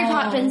 which Mary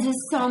Poppins is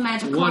so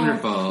magical.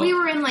 Wonderful. We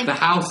were in like... The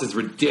house is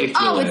ridiculous.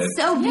 Oh, it's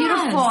so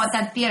beautiful at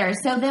that theater.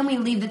 So then we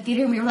leave the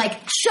theater and we were like,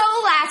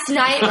 show last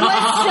night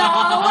was so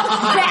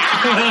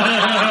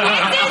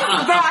bad. This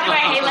is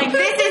Broadway. Like,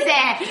 this is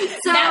it.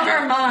 So,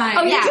 never mind.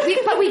 Oh, yeah.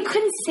 But we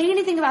couldn't say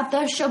anything about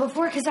the show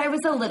before because I was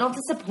a little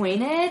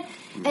disappointed.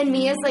 And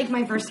me, as like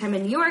my first time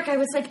in New York, I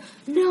was like,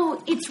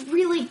 no, it's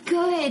really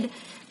good.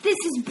 This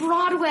is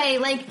Broadway.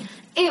 Like,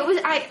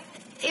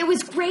 it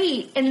was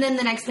great. And then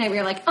the next night we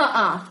were like,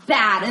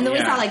 bad. And then we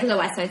saw like the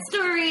West Side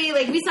Story.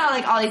 Like, we saw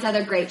like all these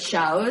other great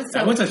shows.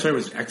 So West Side Story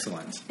was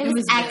excellent. It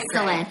was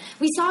excellent.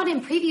 We saw it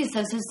in previews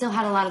though, so it still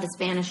had a lot of the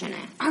Spanish in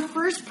it. Our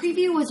first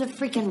preview was a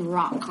freaking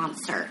rock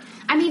concert.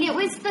 I mean, it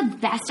was the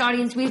best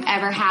audience we've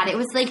ever had. It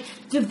was like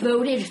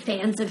devoted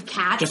fans of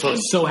Cats. Just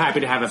so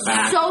happy to have it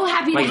back. So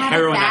happy to have it back. Like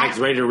heroin addicts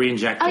ready to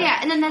re-inject it. Oh, yeah.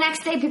 And then the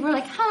next day, people were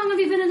like, how long have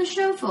you been in the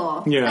show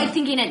for? Yeah. Like,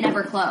 thinking it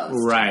never closed.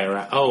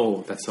 Right.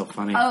 Oh, that's so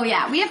funny. Oh,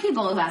 yeah. We have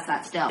people who ask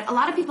that still. A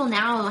lot of people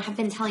now have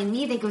been telling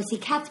me they go see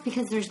Cats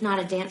because there's not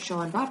a dance show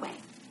on Broadway.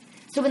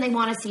 So when they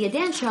want to see a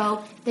dance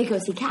show, they go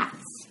see Cats.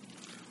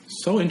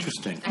 So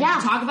interesting. Yeah.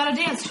 Talk about a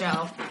dance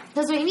show.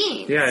 That's what I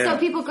mean. Yeah. So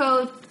people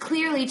go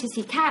clearly to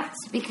see Cats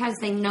because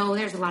they know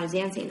there's a lot of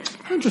dancing in it.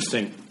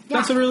 Interesting. Yeah.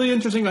 That's a really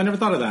interesting. I never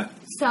thought of that.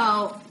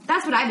 So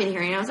that's what I've been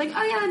hearing. I was like,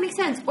 oh yeah, that makes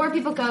sense. Or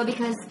people go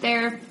because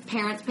their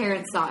parents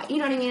saw it. You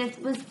know what I mean? It's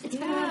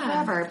been around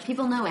forever.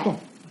 People know it. Cool.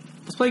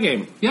 Let's play a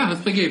game. Yeah,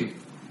 let's play a game.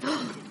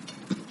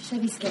 Should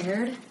I be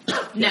scared?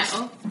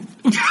 No.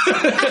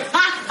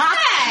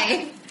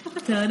 Hey.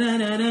 So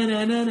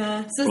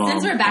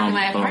since we're back in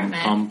my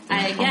apartment,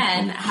 I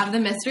again have the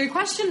mystery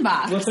question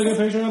box. Let's take a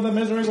picture of the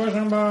mystery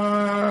question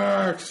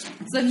box.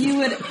 So if you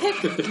would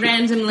pick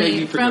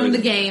randomly from the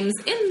games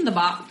in the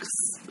box.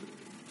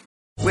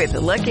 With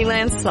the Lucky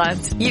Land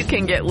Slots, you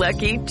can get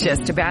lucky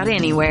just about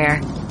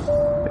anywhere.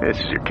 This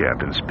is your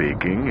captain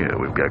speaking.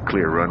 We've got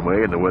clear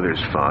runway and the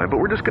weather's fine, but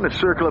we're just going to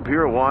circle up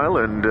here a while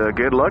and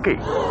get lucky.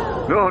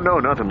 No,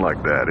 nothing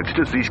like that. It's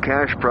just these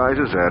cash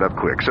prizes add up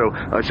quick. So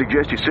I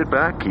suggest you sit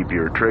back, keep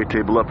your tray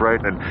table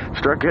upright, and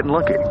start getting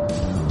lucky.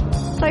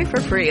 Play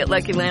for free at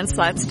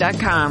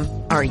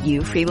LuckyLandSlots.com. Are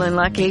you feeling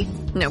lucky?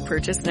 No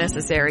purchase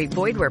necessary.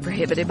 Void where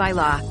prohibited by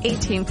law.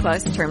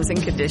 18+ terms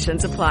and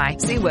conditions apply.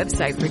 See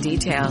website for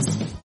details.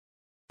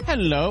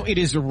 Hello, it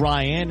is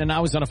Ryan, and I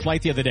was on a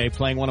flight the other day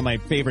playing one of my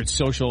favorite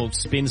social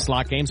spin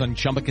slot games on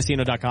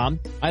ChumbaCasino.com.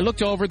 I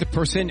looked over at the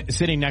person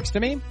sitting next to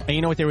me, and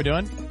you know what they were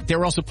doing? They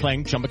were also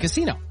playing Chumba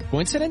Casino.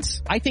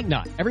 Coincidence? I think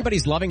not.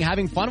 Everybody's loving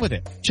having fun with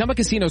it. Chumba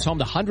Casino is home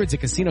to hundreds of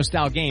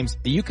casino-style games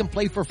that you can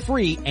play for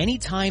free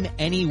anytime,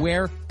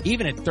 anywhere,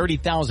 even at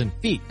 30,000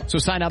 feet. So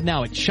sign up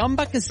now at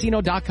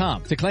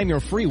ChumbaCasino.com to claim your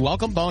free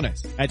welcome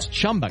bonus. That's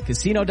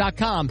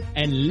ChumbaCasino.com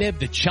and live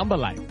the Chumba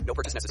life. No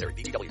purchase necessary.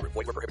 VGW. Void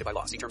where prohibited by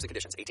law. See terms and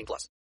conditions. 18+.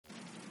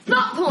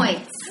 Block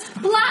points.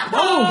 Block points.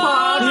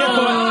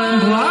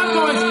 Oh, block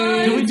points.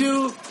 Do we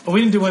do Oh,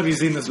 we didn't do what have you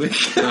seen this week. Did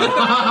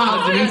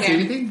you see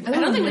anything? I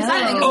don't think we saw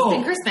it. I think it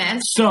was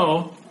Christmas.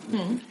 So,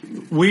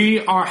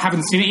 we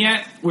haven't seen it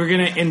yet. We're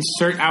going to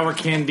insert our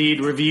Candide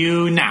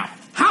review now.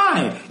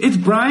 Hi, it's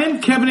Brian,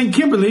 Kevin, and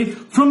Kimberly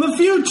from the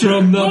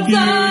future.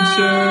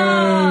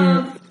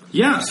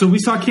 Yeah, so we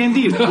saw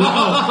Candide.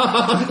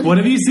 What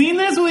have you seen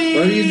this week?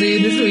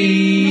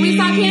 We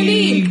saw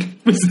Candide.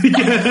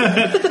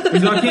 We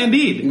saw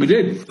Candide. We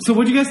did. So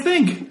what'd you guys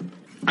think?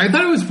 I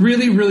thought it was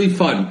really, really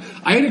fun.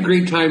 I had a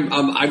great time.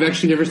 I've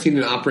actually never seen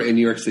an opera in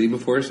New York City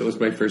before, so it was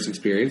my first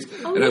experience.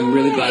 And I'm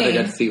really glad I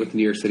got to see it with the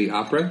New York City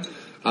Opera.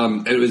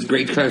 And it was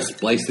great to kind of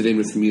splice it in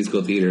with some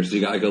musical theater, so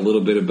you got like a little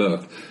bit of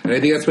both. And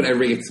I think that's what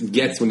everybody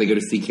gets when they go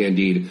to see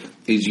Candide,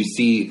 is you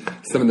see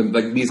some of the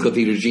like musical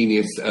theater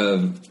genius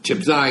of Chip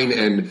Zien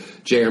and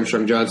J.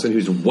 Armstrong Johnson,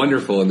 who's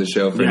wonderful in the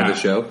show, friend of the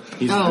show.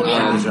 He's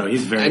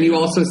very and you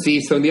also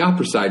see some of the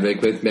opera side,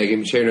 like with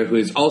Megan Chernow, who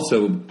is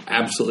also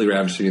absolutely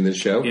ravishing in this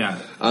show. Yeah.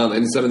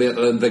 And some of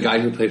the guy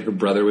who played her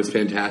brother was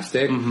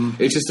fantastic.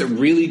 It's just a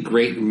really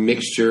great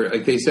mixture,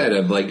 like they said,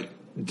 of like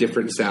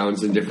different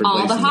sounds and different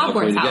all places. The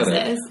Hogwarts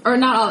houses. Or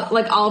not all,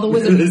 like all the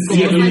wizard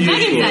schools. Like Megan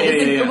said,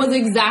 it was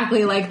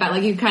exactly like that.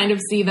 Like you kind of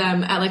see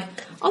them at like,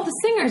 oh, the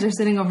singers are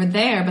sitting over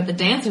there, but the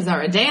dancers are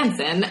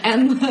a-dancing.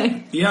 And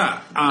like,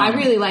 I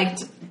really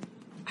liked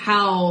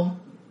how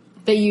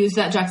they used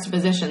that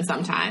juxtaposition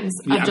sometimes.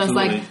 Of just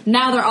like,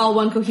 now they're all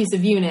one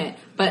cohesive unit,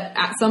 but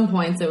at some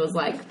points it was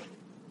like,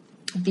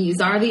 these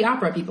are the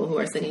opera people who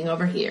are singing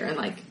over here, and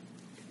like,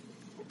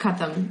 cut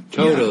them.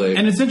 Totally. Yeah.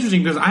 And it's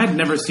interesting because I had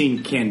never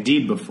seen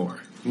Candide before.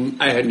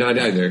 I had not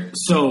either.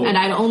 And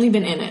I'd only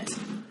been in it.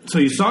 So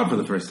you saw it for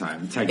the first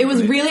time, technically. It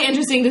was really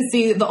interesting to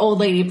see the old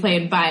lady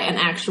played by an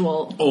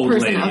actual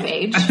person of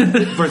age.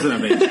 Person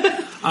of age.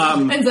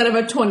 Instead of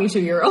a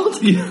 22-year-old.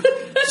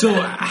 So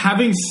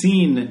having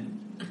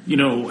seen,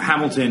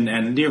 Hamilton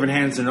and Dear Evan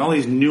Hansen and all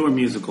these newer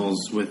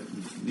musicals with,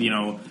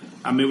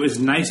 it was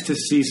nice to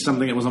see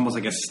something that was almost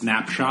like a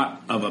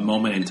snapshot of a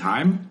moment in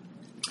time.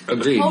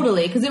 Agreed.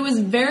 Totally, because it was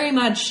very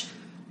much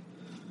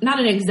not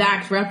an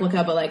exact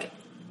replica, but like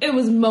it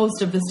was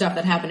most of the stuff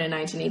that happened in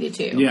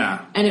 1982.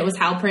 Yeah, and it was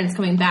Hal Prince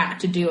coming back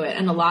to do it,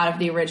 and a lot of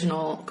the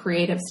original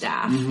creative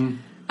staff.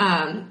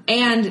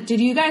 And did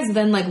you guys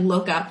then like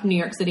look up New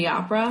York City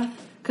Opera?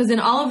 Because in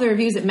all of the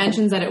reviews, it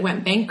mentions that it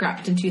went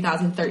bankrupt in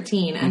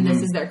 2013, and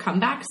this is their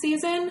comeback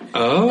season.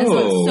 Oh, and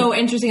so it's so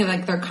interesting that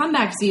like their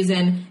comeback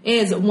season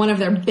is one of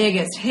their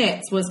biggest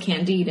hits was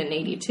Candide in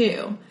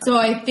 '82. So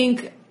I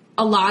think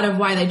a lot of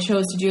why they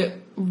chose to do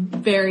it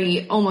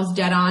very almost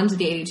dead on to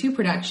the 82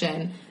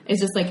 production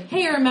is just like,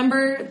 hey,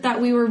 remember that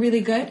we were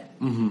really good?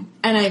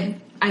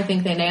 And I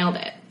think they nailed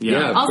it.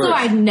 Yeah. Also,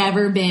 I'd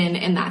never been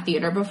in that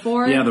theater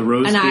before. Yeah, the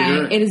Rose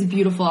Theater. It is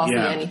beautiful. I'll see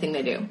anything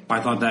they do.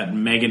 I thought that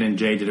Megan and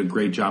Jay did a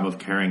great job of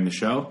carrying the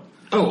show.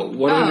 Oh,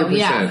 100%.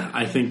 Yeah.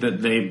 I think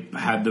that they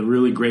had the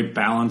really great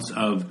balance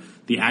of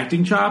the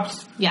acting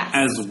chops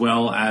as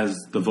well as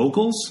the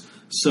vocals.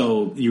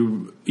 So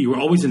you were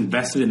always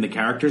invested in the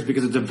characters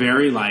because it's a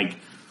very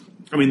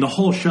the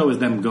whole show is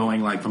them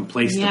going like from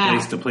place to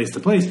place to place to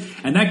place,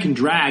 and that can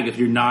drag if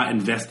you're not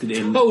invested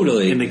in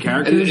in the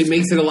characters. And it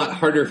makes it a lot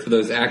harder for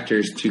those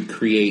actors to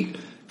create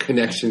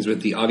connections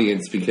with the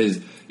audience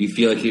because you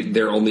feel like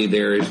they're only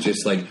there as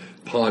just like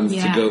pawns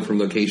to go from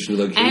location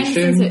to location. And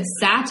since it's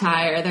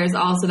satire, there's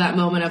also that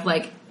moment of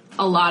like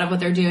a lot of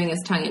what they're doing is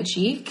tongue in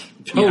cheek.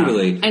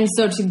 Totally. And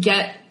so to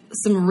get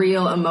some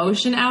real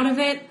emotion out of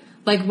it.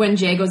 Like when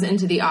Jay goes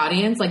into the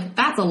audience, like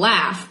that's a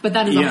laugh, but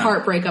that is a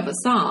heartbreak of a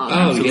song.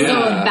 Oh, yeah. So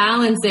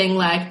balancing,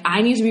 like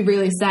I need to be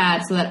really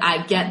sad so that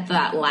I get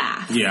that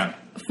laugh. Yeah.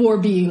 For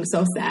being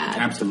so sad.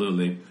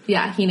 Absolutely.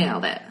 Yeah, he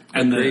nailed it.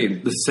 And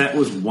the set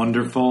was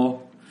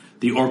wonderful.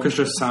 The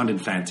orchestra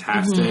sounded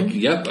fantastic.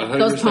 Yep, 100%.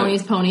 Those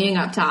ponies ponying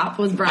up top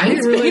was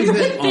Brian's favorite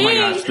thing. Oh my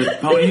gosh, the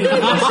pony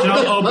was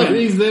so open.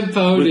 Ponies that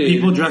pony. With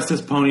people dressed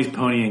as ponies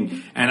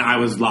ponying, and I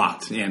was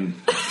locked in.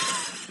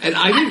 And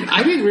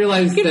I didn't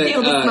realize you that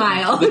feel the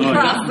smile the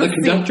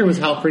conductor was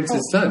Hal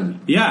Prince's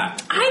son. Yeah.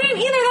 I didn't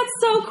either.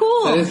 That's so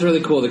cool. That is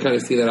really cool to kind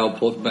of see that all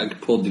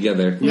pulled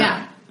together.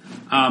 Yeah.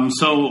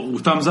 So,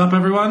 thumbs up,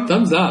 everyone?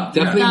 Thumbs up.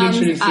 Definitely make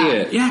sure to see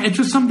it. Yeah, it's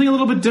just something a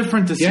little bit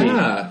different to see.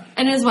 Yeah.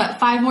 And it is what,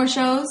 5 more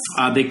shows?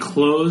 They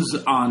close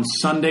on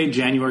Sunday,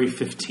 January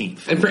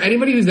 15th. And for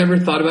anybody who's ever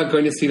thought about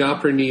going to see an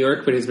opera in New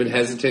York but has been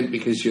hesitant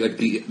because you like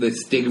the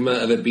stigma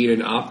of it being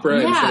an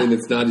opera and something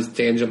that's not as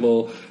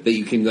tangible that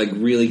you can like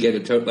really get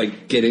into,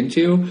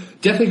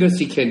 definitely go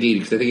see Candide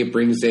because I think it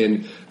brings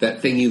in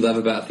that thing you love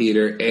about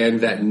theater and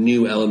that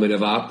new element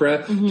of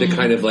opera to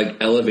kind of like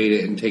elevate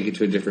it and take it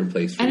to a different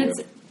place for you.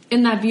 It's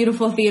in that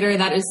beautiful theater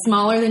that is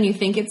smaller than you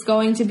think it's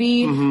going to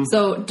be.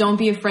 So don't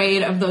be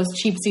afraid of those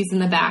cheap seats in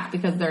the back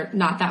because they're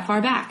not that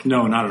far back.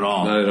 No, not at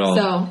all. Not at all.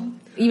 So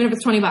even if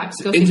it's $20, go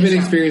see Intimate the show.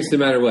 experience no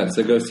matter what,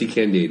 so go see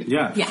Candide.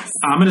 Yeah. Yes.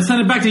 I'm going to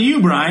send it back to you,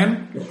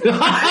 Brian.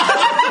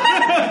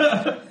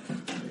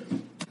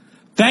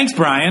 Thanks,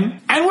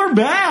 Brian. And we're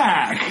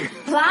back.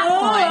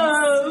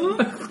 Plot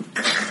points.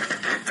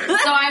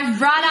 So I've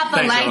brought up the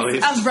Thanks, lights. Ellie.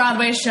 of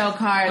Broadway show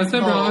cards. What's a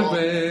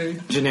Broadway?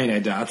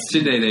 Janae Dots.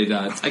 Janae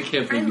Dots. I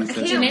can't believe you said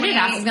that. Janae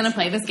Dots is going to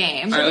play this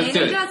game. All right, let's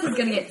do it. Dots is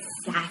going to get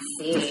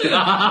sassy. This is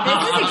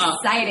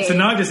exciting. So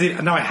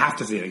now I have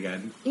to see it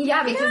again.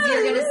 Yeah, because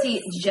you're going to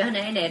see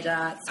Janae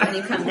Dots when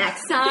you come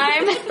next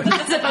time.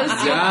 As opposed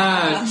to...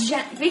 Yes.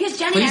 Because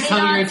Jenny Please tell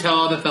me you're going Dots... to tell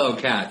all the fellow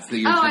cats that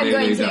you're I'm Janae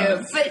going to.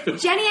 Dots. But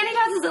Jenny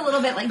Dots is a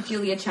little bit like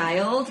Julia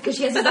Child, because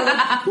she has to go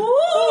like,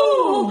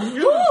 ooh,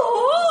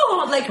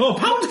 like, oh,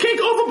 pound cake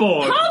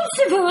overboard.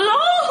 Comfortable.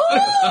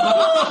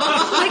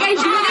 Like, I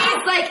do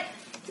this, like,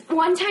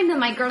 one time the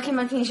mic girl came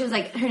up to me, she was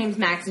like, her name's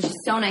Max, and she's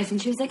so nice,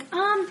 and she was like,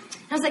 I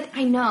was like,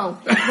 I know.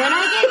 When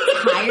I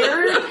get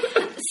tired,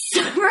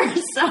 for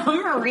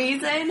some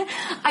reason,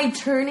 I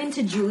turn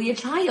into Julia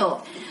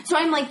Child. So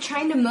I'm like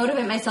trying to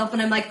motivate myself,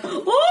 and I'm like,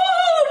 oh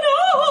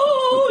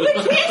no, the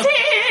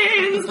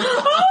kittens!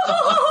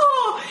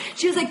 Oh!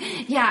 She was like,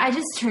 yeah, I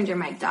just turned your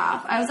mic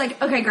off. I was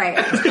like, okay, great.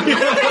 As long as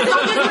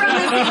we're on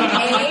the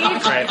same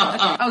page. Right.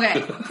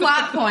 Okay,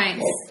 plot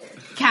points.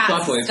 Cat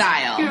Plot points.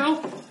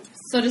 style.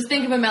 So just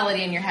think of a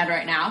melody in your head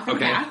right now from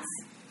Cats.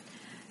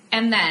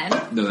 And then,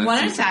 one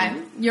at a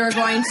time, you're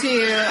going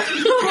to...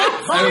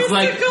 I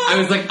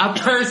was like, a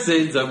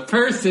person's a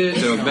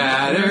person, no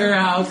matter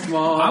how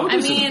small. I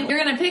mean,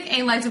 you're going to pick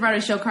a Lights of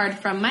Broadway show card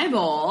from my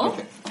bowl,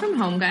 from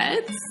Home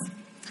Goods.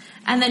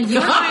 And then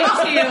you're going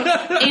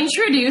to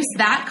introduce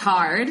that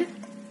card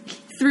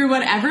through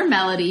whatever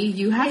melody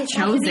you have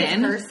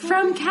chosen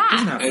from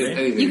Cats.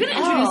 You can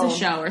introduce a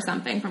show or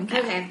something from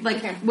Cats.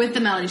 With the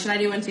melody. Should I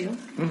do one too?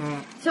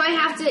 Mm-hmm. So I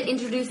have to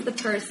introduce the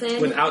person.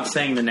 Without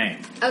saying the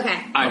name.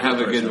 Okay. I have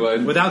a good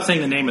one. Without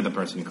saying the name of the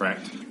person,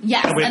 correct?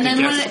 Yes. And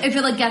then if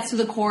it gets to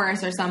the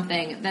chorus or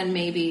something, then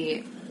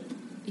maybe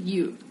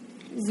you...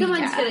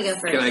 Someone's going to go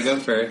first. Can I go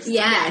first?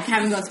 Yeah,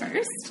 Kevin goes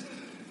first.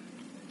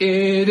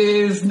 It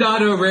is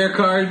not a rare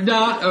card,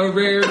 not a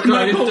rare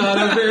card, it's not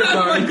a rare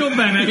card. Michael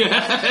Bennett.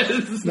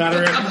 Yes. Not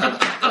a rare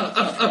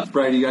card.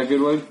 Brian, you got a good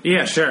one?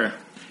 Yeah, sure.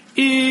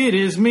 It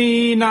is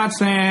me, not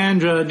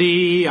Sandra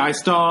Dee. I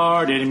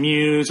started a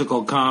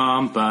musical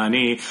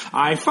company.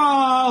 I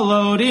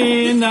followed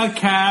in a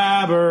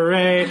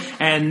cabaret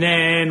and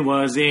then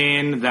was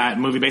in that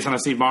movie based on a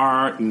Steve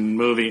Martin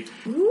movie.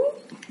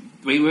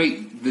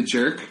 Wait, The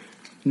Jerk?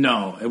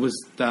 No, it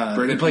was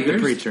Bernard he played the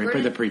Peters? preacher. He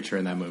played the preacher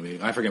in that movie.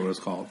 I forget what it was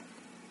called.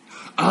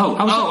 Raul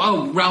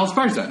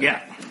Esparza.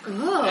 Yeah.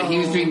 Oh. He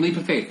was doing Leap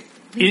of Faith.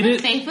 Leap of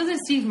Faith was a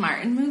Steve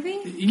Martin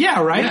movie?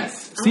 Yeah, right?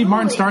 Yes. Steve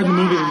Martin starred in the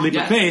movie Leap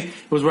Yes. of Faith.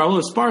 It was Raul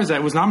Esparza.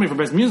 It was nominated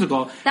for Best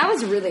Musical. That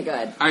was really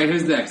good. All right,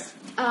 who's next?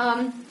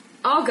 I'll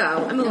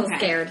go. I'm a little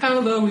scared.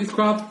 Eloise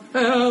Crop.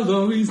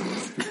 Eloise.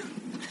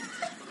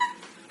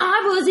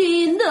 I was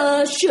in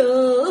the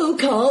show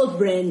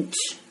called Rent.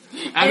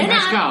 Adam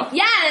Pascal.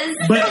 Yes.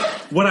 But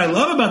what I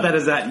love about that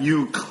is that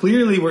you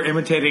clearly were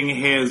imitating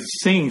his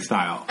singing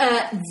style.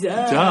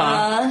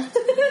 Duh.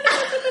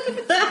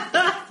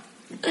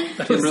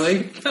 Really?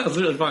 That was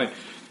really funny.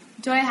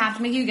 Do I have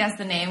to make you guess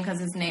the name because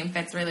his name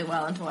fits really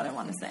well into what I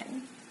want to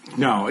sing?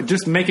 No,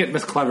 just make it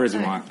as clever as you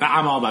want.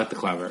 I'm all about the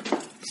clever.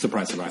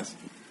 Surprise, surprise.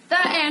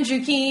 The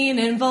Andrew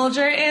Keenan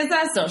Bulger is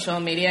a social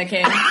media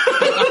king.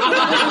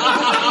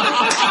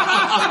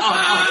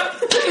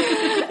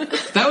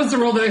 That was the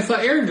role that I saw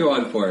Aaron go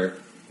on for,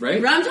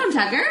 right? Rum Tum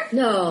Tugger?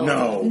 No.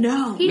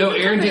 No.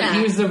 Aaron did.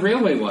 He was the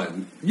railway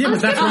one. Yeah, but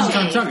that's Rum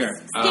Tum Tugger.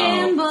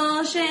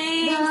 Skimble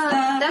Shane.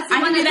 That's the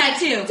I one can do that's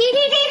that too.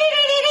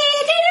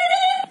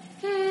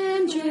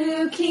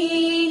 Andrew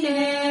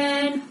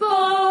Keenan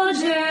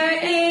Bulger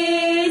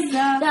is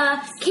the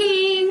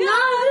king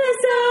of the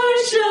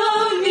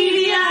social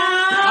media.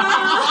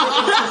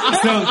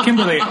 So,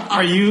 Kimberly,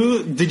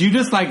 did you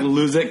just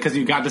lose it because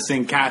you got to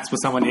sing Cats with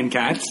someone in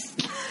Cats?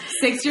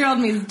 6-year-old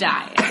me's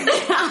dying.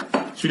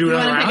 Should we do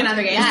another round? Pick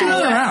another game? Let's do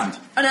another round.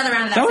 Another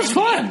round of That was same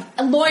fun.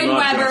 game. Lloyd Love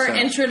Webber Joseph.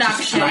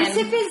 introduction.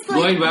 Joseph is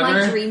Lloyd my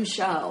Webber? dream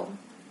show.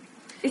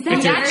 Is Is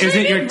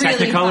it your really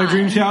Technicolor fun.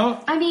 dream show?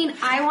 I mean,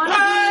 I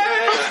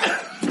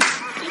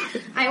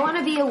want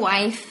to be a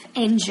wife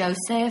in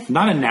Joseph.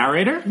 Not a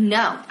narrator?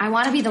 No, I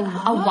want to be a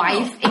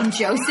wife in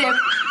Joseph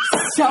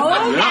so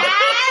bad.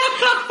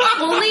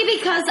 Only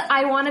because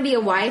I want to be a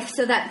wife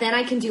so that then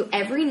I can do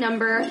every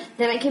number.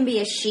 Then I can be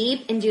a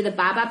sheep and do the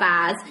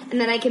ba-ba-bas. And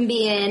then I can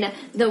be in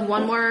the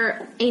One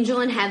More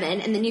Angel in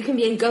Heaven. And then you can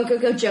be in Go, Go,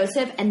 Go,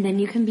 Joseph. And then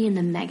you can be in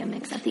the Mega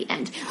Mix at the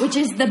end, which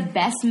is the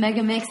best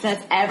Mega Mix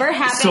that's ever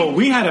happened. So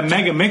we had a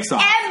mega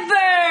mix-off.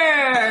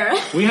 Ever!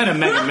 We had a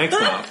mega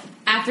mix-off.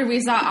 After we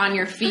saw On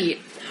Your Feet,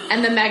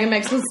 and the Mega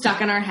Mix was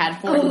stuck in our head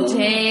for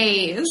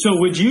days. So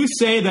would you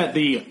say that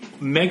the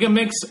mega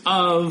mix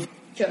of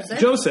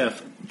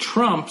Joseph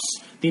trumps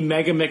the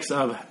mega mix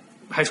of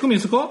High School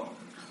Musical,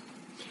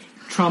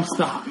 trumps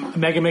the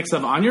mega mix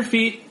of On Your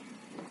Feet,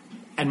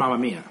 and Mamma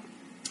Mia?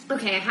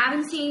 Okay, I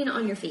haven't seen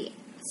On Your Feet,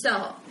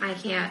 so I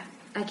can't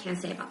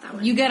say about that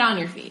one. You get On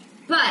Your Feet.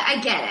 But I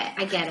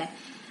get it.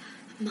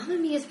 Mamma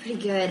Mia's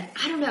pretty good.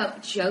 I don't know.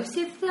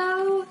 Joseph,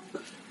 though,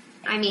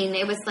 I mean,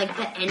 it was like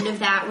the end of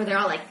that where they're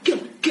all like,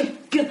 go,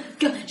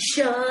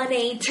 Sean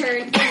A.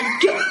 turn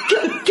and go.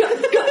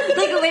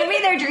 Like, live me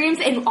their dreams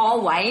in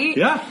all white.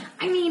 Yeah.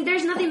 I mean,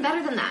 there's nothing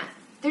better than that.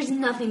 There's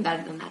nothing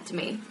better than that to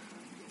me.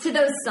 To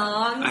those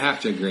songs. I have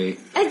to agree.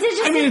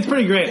 It's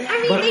pretty great.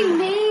 I mean, they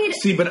made...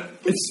 See, but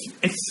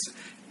it's...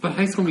 But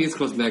High School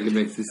Musical's Mega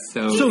Mix is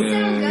so good. So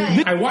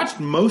good. I watched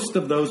most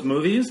of those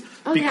movies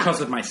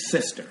because of my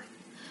sister.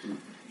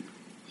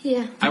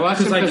 Yeah. I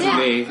watched them because of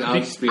me. I'll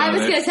just be honest. I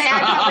was going to say, I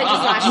probably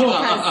just watched it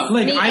because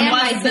me and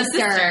my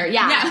sister.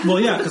 Yeah. Well,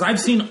 yeah, because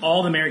I've seen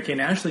all the Mary-Kate and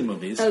Ashley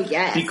movies. Oh,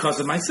 yes. Because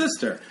of my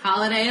sister.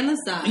 Holiday in the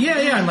Sun.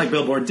 Yeah, and like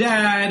Billboard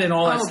Dad and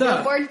all that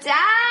stuff. Billboard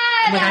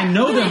Dad. Like, I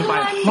know them by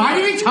heart. Why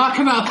do we talk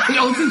about the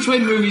Olsen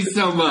Twin movies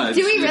so much?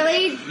 Do we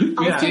really?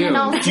 Olsen and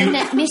Olsen,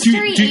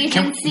 Mystery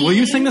Agency. Will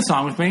you sing the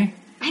song with me?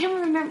 I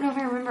don't know if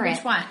I remember it.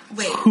 Which one?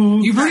 Wait.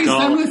 Who You've already stole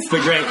sung this the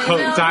great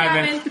Hope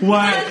Diamond?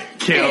 What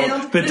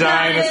killed the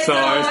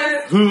dinosaurs?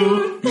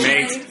 Who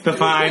makes the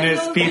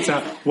finest pizza?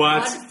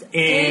 What's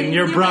in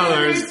your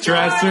brother's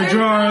dresser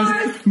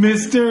drawers?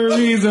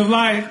 Mysteries of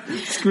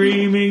life,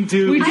 screaming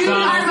to We do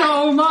God.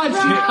 so much,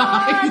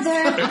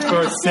 guys.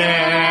 For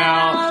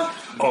sale.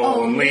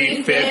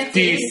 Only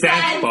 50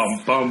 cents.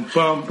 Bum, bum,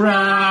 bum.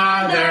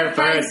 Brother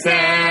for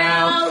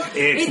sale.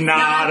 It's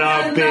not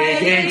a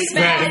big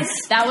expense.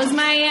 That was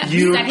my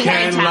You second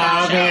can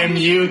love him,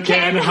 you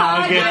can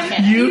hug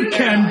him, you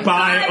can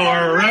buy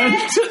or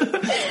rent.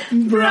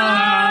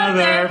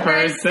 Brother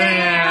for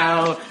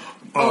sale.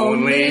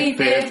 Only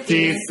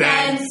 50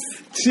 cents.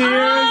 Cheers.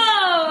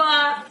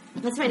 Oh!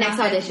 That's my next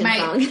audition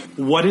song.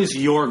 What is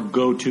your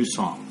go-to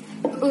song?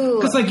 Ooh.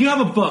 Because, like, you have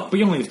a book, but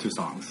you only have 2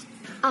 songs.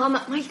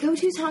 My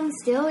go-to song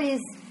still is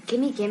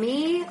Gimme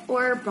Gimme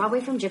or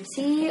Broadway from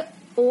Gypsy,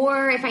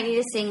 or if I need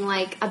to sing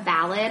like a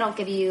ballad, I'll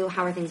give you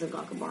How Are Things with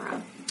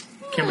Glockenbora.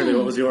 Kimberly,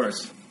 what was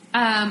yours?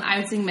 I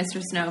would sing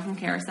Mr. Snow from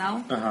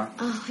Carousel. Uh-huh.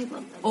 Oh, I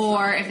love that.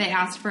 Or if they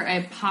asked for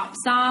a pop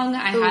song,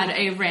 I had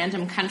a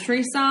random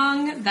country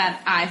song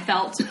that I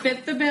felt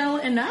fit the bill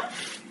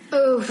enough,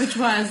 which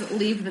was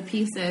Leave the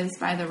Pieces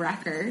by the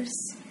Wreckers.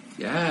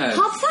 Yes.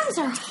 Pop songs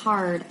are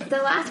hard. The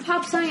last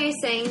pop song I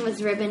sang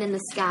was Ribbon in the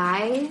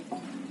Sky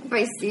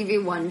by Stevie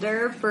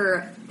Wonder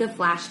for the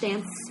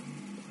Flashdance,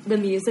 the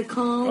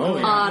musical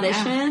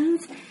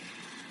auditions. Yeah.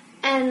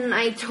 And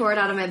I tore it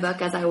out of my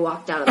book as I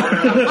walked out of the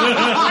room.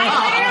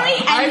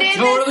 I literally ended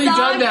totally the song.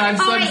 done that.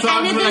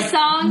 I ended the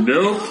song.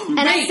 Nope.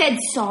 And I said,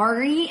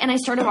 sorry. And I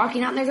started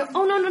walking out and they go,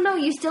 oh, no,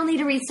 you still need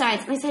to read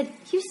sides. And I said,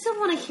 you still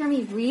want to hear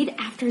me read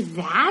after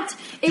that?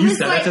 You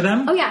said that to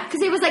them? Oh, yeah.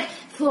 Because it was like,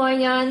 for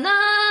your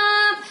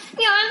love.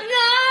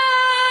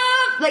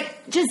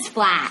 Like, just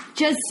flat.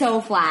 Just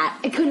so flat.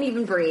 I couldn't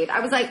even breathe.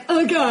 I was like,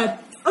 oh, God.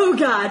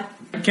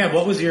 Kev,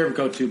 what was your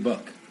go-to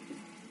book?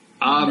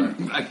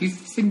 I used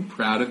to sing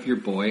Proud of Your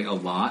Boy a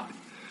lot,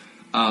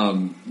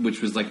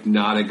 which was, like,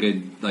 not a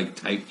good, like,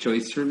 type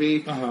choice for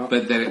me. Uh-huh.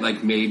 But then it,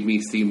 like, made me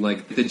seem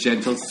like the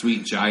gentle,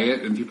 sweet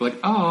giant, and people were like,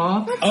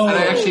 aw. Oh, and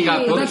I actually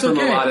got booked from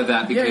okay. a lot of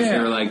that because Yeah. they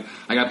were like,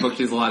 I got booked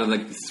as a lot of,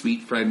 like, the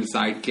sweet friend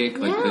sidekick,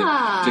 like,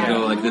 to go,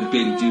 like, the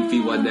big,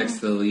 doofy one next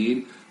to the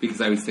lead, because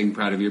I would sing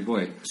Proud of Your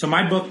Boy. So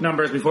my book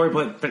numbers, before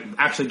we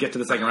actually get to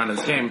the second round of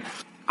this game,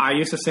 I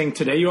used to sing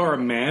Today You Are a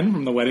Man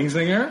from The Wedding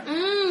Singer.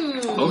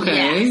 Okay.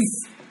 Yes.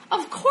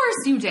 Of course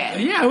you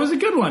did. Yeah, it was a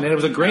good one. And it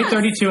was a great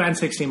 32 and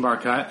 16 bar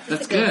cut.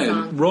 That's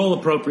good. Role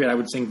appropriate, I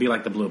would sing Be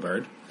Like the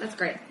Bluebird. That's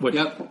great.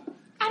 Yep.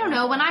 I don't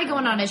know. When I go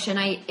on audition,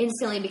 I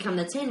instantly become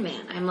the Tin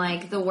Man. I'm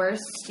like the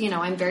worst. You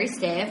know, I'm very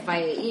stiff.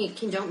 I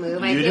don't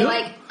move. I feel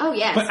like, oh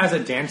yes. But as a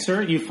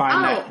dancer, you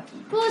find that.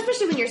 Well,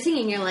 especially when you're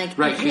singing, you're like,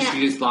 Right, because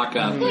you just lock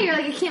up. Yeah, you're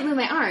like, I can't move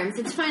my arms.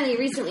 It's finally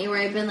recently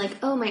where I've been like,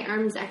 oh, my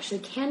arms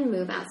actually can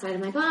move outside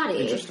of my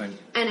body. Interesting.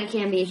 And I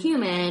can be a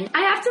human.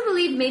 I have to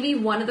believe maybe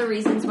one of the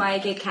reasons why I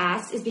get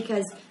cast is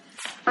because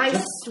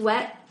I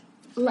sweat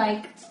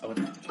like a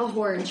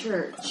whore in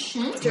church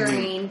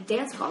during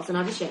dance calls and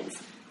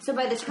auditions. So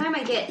by the time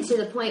I get to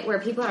the point where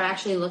people are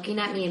actually looking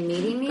at me and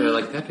meeting me, They're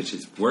like, that bitch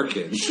is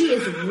working. she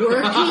is working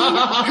her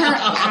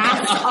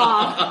ass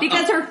off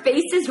because her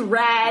face is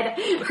red,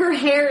 her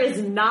hair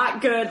is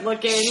not good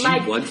looking. She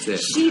wants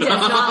it. She does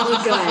not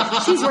look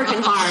good. She's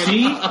working hard.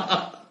 She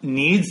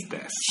needs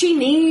this. She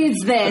needs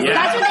this. Yeah.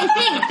 That's what they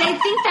think. They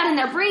think that in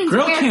their brains.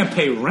 Girl can't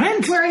pay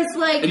rent. Where it's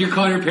like, And you're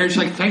calling your parents,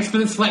 you're like, thanks for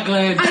the sweat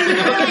glands.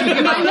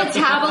 my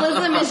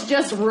metabolism is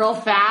just real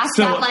fast.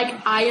 So- that like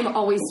I am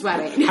always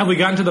sweating. Have we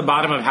gotten to the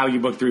bottom of how you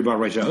booked 3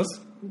 Broadway shows?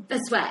 The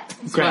sweat.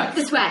 Great.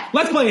 The sweat.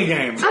 Let's play a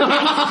game. All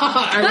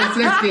right, what's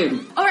the next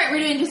game? All right, we're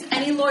doing just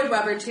any Lloyd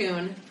Webber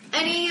tune.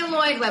 Any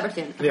Lloyd Webber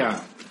tune. Yeah.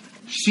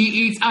 She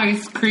eats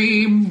ice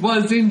cream,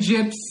 wasn't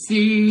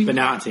gypsy.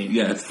 Benatti.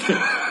 Yes.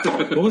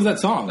 What was that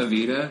song?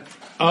 Evita.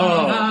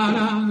 Oh.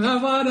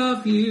 One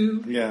of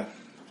you. Yeah.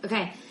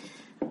 Okay.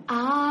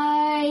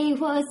 I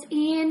was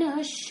in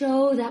a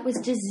show that was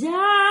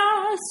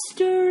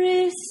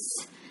disastrous.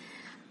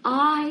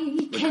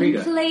 I can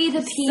Lakrita. play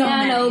the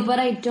piano, but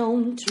I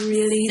don't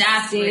really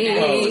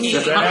sing.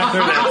 Just after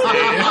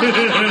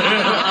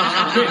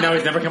that. Great. Now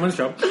he's never coming on the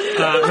show.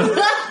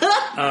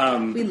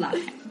 We love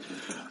it.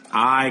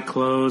 I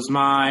close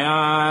my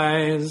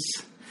eyes.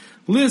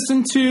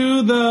 Listen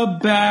to the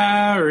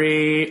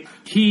Barry.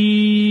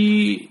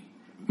 He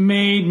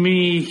made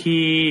me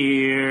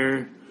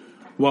hear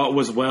what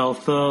was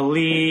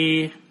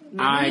wealthily.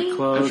 I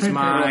close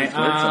my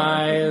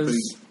eyes.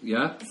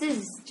 Yeah? This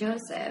is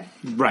Joseph.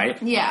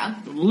 Right. Yeah.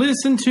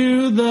 Listen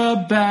to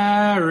the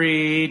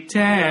Barry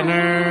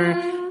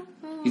tenor.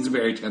 He's a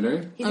Barry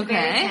tenor. He's a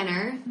Barry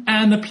tenor.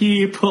 And the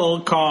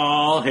people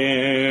call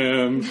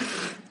him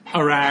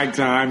a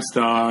ragtime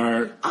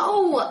star.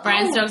 Oh,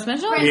 Brian Stokes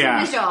Mitchell?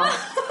 Brian Stokes Mitchell.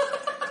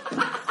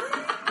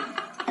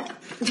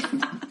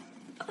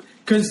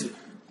 Because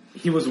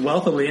he was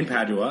wealthily in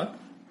Padua.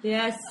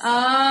 Yes.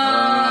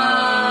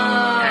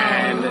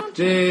 And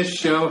this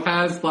show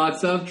has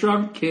lots of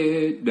drunk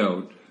kids.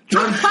 No.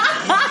 Drunk.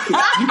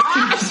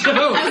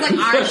 I was like,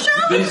 our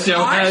show? This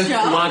show Our has show?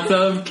 lots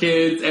of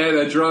kids and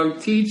a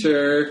drunk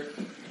teacher.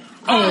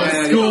 Oh,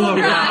 School of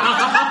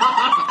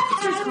Rock.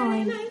 Who's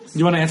calling? Do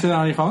you want to answer that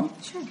on your phone?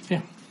 Sure.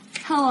 Yeah.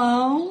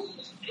 Hello?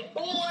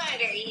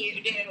 What are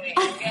you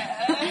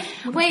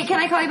doing? Wait, can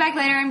I call you back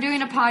later? I'm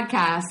doing a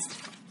podcast.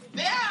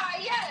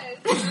 Yes.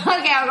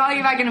 Okay, I'll call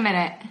you back in a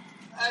minute.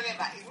 Okay,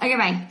 bye. Okay,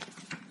 bye.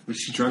 Was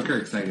she drunk or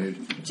excited?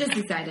 Just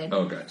excited.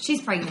 Oh, okay.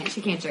 She's pregnant.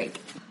 She can't drink.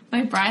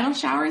 My bridal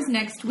shower is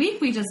next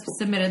week. We just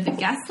submitted the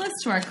guest list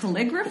to our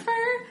calligrapher.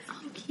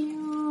 Oh,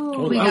 cute.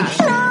 We got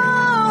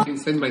I can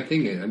send my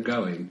thing in. I'm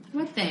going.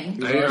 what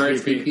thing? I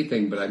RSVP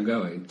thing, but I'm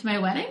going. To my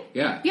wedding?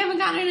 Yeah. You haven't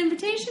gotten an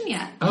invitation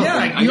yet. Oh, Yeah,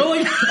 right. you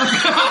only...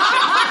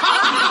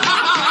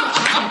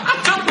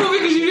 Well,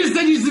 because you just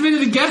said you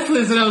submitted a guest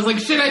list, and I was like,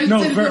 shit, I didn't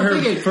send the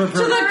thing in. for To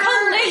the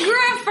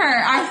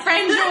calligrapher. Our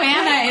friend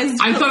Joanna is.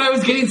 I thought I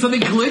was getting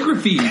something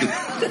calligraphied.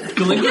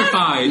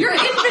 Calligraphied. Your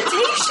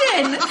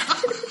invitation.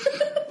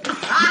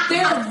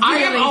 They're I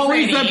am really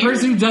always pretty. that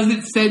person who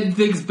doesn't send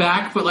things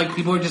back, but like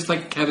people are just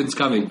like, Kevin's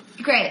coming.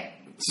 Great.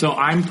 So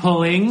I'm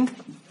pulling...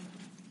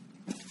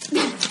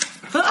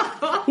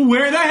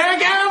 Where the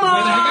heck am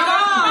I?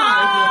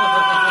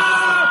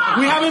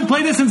 We haven't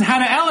played this since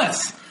Hannah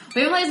Ellis.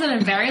 We haven't played this in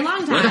a very long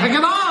time. Where the heck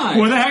am I?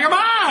 Where the heck am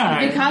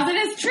I? Because it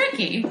is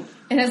tricky.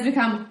 It has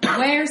become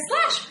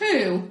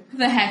where/who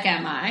the heck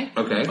am I?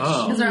 Okay.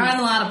 Oh. Because they're on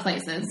a lot of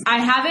places. I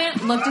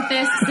haven't looked at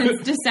this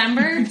since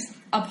December.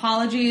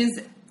 Apologies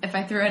if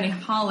I threw any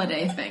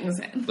holiday things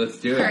in. Let's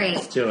do it. Great.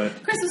 Let's do it.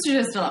 Christmas tree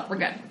is still up. We're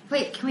good.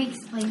 Wait, can we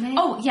explain it?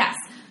 Oh, yes.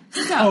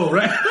 So, Oh,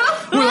 right.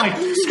 We're like,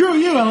 screw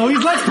you,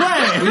 Eloise, let's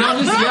play. We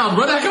all just yelled,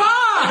 where the heck am I?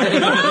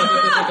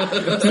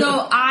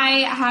 so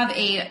I have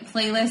a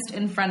playlist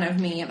in front of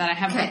me that I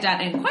haven't looked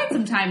at in quite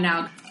some time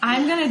now.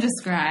 I'm going to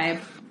describe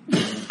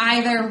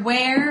either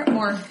where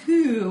or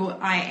who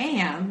I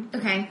am.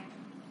 Okay.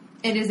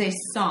 It is a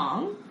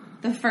song.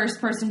 The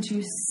first person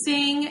to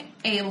sing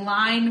a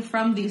line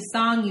from the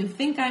song you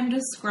think I'm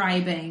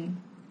describing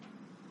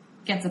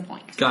gets a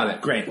point. Got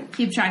it. Great.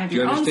 Keep track of Do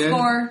you your own understand?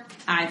 score.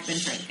 I've been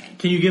drinking.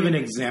 Can you give an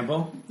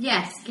example?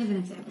 Yes, give an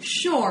example.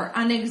 Sure.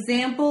 An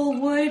example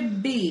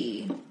would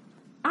be,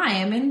 I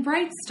am in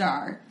Bright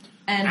Star.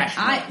 And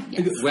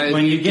yes.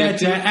 When you get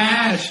to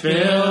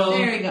Asheville,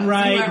 There you go.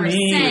 Write Whoever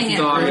me. sang the it.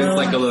 song is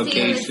like a See,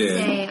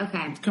 location.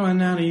 okay. It's coming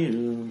down to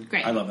you.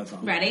 Great. I love that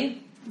song.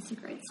 Ready? That's a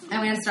great song.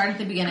 I'm going to start at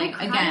the beginning.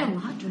 I cried Again, a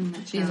lot during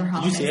that show. these are Did you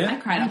holidays. see it? I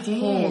cried I a did.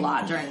 whole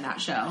lot during that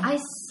show. I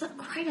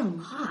cried a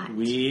lot.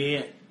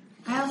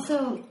 I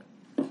also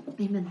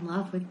am in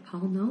love with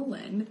Paul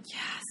Nolan.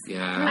 Yes.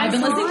 Yeah. I've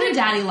been listening to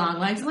Daddy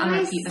Longlegs When on I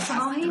repeat the saw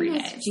past him 3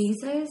 as days.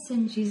 Jesus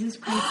and Jesus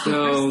Christ So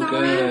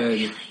Superstar.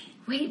 good.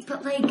 Wait,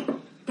 but like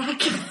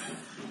that.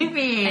 I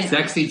mean,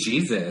 Sexy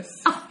Jesus.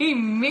 I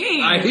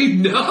mean, I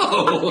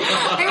know.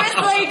 I was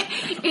like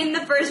in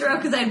the first row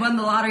because I'd won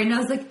the lottery, and I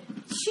was like,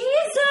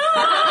 Jesus!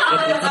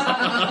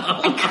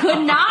 I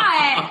could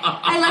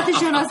not. I left the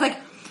show, and I was like,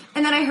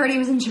 and then I heard he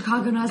was in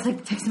Chicago, and I was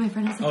like texting my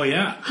friend. I was like, Oh,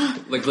 yeah.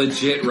 Like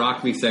legit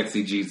rock me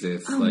sexy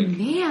Jesus. oh like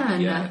man,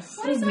 yes.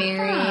 he's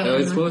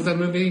married. What was that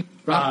movie?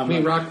 Rock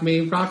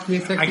me,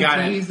 sexy I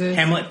got Jesus. it.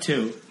 Hamlet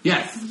 2.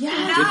 Yes.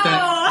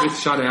 Yes. With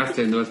Sean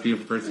Astin, the most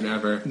beautiful person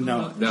ever.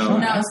 No. No.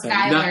 No,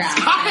 Skylar.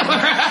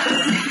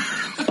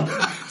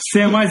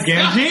 Samwise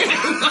Gamgee?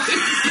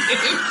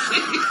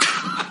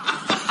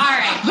 All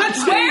right. Where or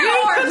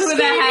who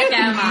the heck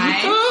am I?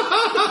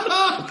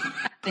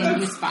 Thank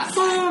you, Spot.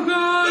 Oh,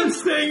 God.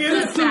 Sing it.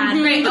 That's sad.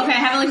 Great. Okay, I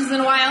haven't looked at this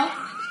in a while.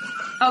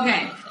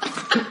 Okay.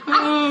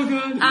 Oh,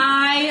 God.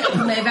 I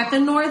live at the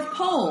North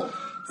Pole.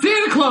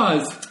 Santa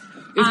Claus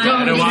is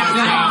coming to walk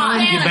town.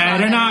 down. You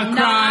better not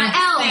cry.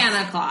 Elf.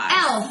 Santa Claus.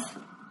 Elf,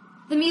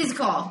 the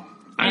musical.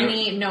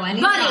 Any Buddy,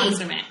 songs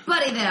from it.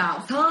 Buddy the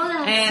Elf.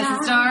 It's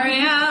the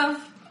story of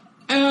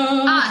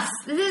Us.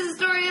 This is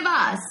the story of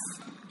us.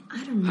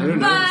 I don't know. I don't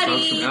know the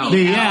songs Buddy. from Elf.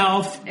 The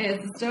Elf.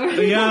 It's the story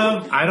The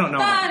of Elf. I don't know.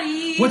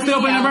 Buddy. What's the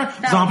opening number?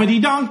 Zombity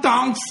donk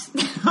donks.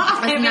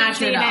 It's not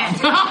true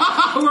at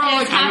all. We're all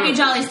like, It's Happy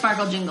Jolly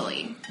Sparkle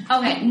Jingly.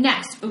 Okay,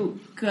 next. Ooh,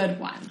 good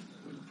one.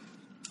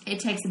 It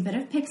takes a bit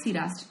of pixie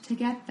dust to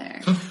get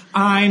there.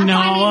 I know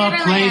Finding a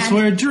Neverland. place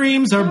where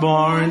dreams are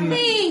born.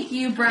 Thank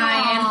you,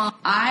 Brian.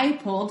 I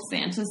pulled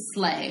Santa's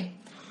sleigh.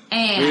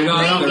 And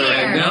Rudolph the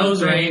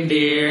red-nosed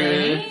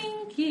reindeer.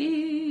 Thank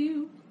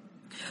you.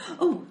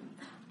 Oh,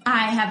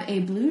 I have a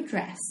blue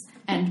dress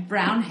and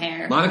brown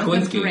hair. Monica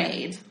with a Lewinsky.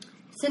 braid.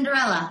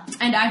 Cinderella.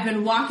 And I've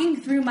been walking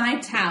through my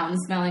town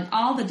smelling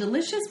all the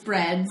delicious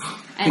breads.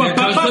 And with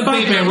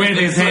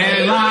his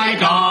hair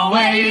like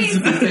always.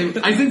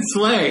 I said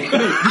slay. His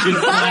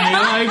slay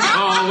like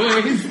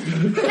always.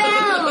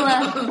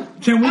 Belle.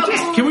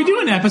 Can we do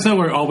an episode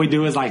where all we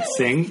do is like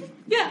sing?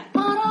 Yeah.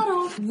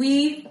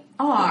 We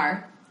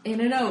are in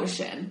an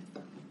ocean.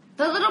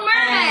 The Little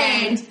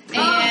Mermaid.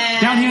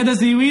 And Down here the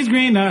seaweed's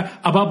greener,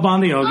 up on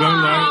the ocean.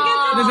 I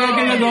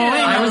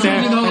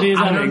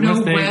don't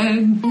know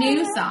when.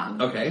 New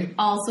song. Okay.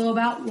 Also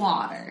about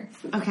water.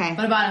 Okay.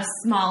 But about a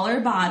smaller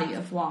body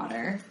of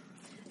water.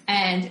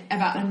 And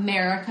about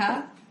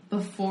America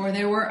before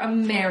there were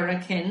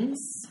Americans.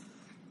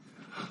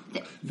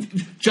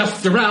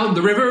 Just around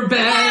the riverbed.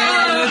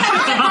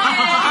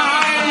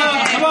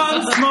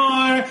 Once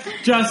more,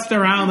 just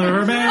around the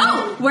riverbed.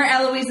 Oh, where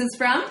Eloise is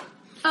from?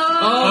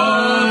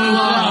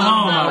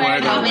 Oklahoma,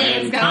 where the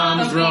wind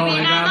comes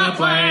rolling down the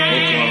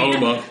plain.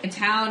 Oklahoma. A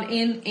town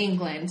in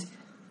England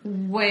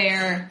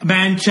where...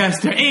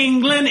 Manchester,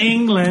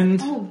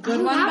 England. Oh, good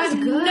Oh, one. that was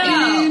but good.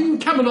 No. In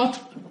Camelot.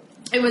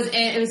 It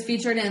was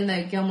featured in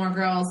the Gilmore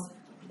Girls.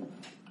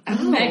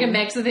 Mega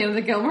Mix at the end of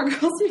the Gilmore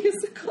Girls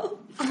musical.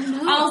 Oh,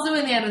 no. Also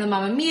in the end of the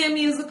Mamma Mia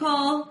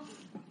musical.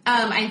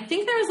 I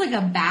think there was like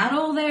a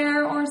battle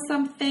there or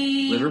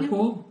something.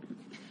 Liverpool?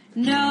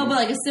 No, but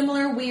like a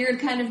similar weird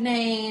kind of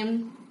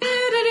name.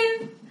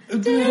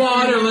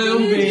 Waterloo,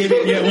 baby.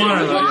 Yeah,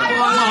 Waterloo.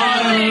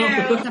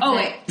 Oh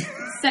wait,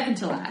 second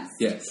to last.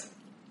 Yes.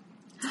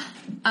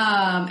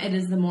 It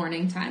is the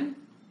morning time.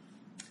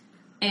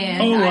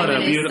 And Oh, what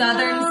I'm a in beautiful-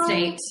 southern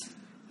state.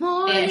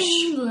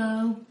 Morning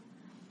glow.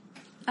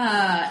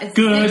 It's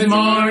Good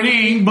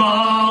morning,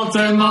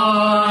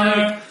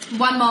 Baltimore.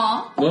 One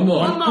more. One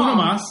more. Uno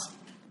más.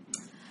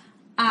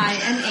 I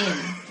am in.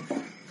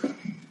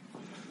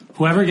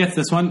 Whoever gets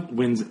this one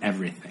wins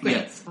everything.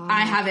 Yes.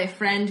 I have a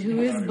friend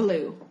who is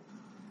blue.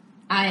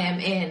 I am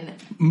in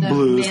the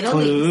Blues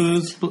Middle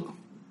East. Clues.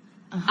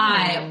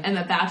 I am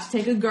about to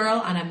take a girl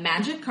on a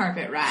magic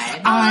carpet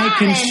ride. I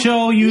can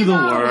show you the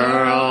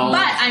world.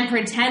 But I'm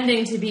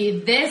pretending to be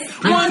this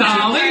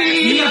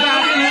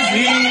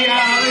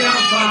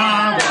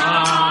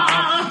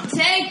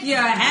Take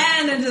your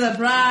hand into the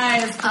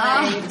prize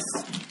plate.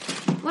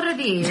 What are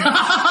these? What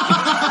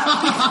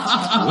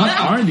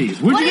are these?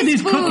 Where'd you get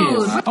these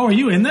cookies? Oh, are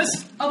you in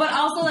this? Oh, but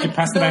also like Hey,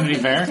 pass the those Vanity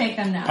cookies, Fair. Take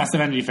them now. Pass the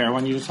Vanity Fair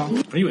one you just saw.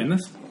 Are you in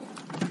this?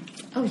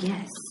 Oh,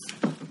 yes.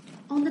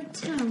 On the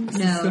town. No,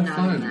 so not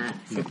fun. in that.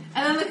 And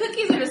then the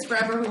cookies are just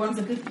forever who wants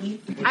a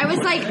cookie. I was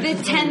like the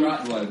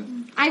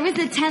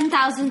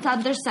 10,000th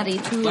understudy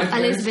to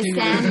Elizabeth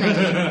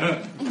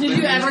Stanley. Did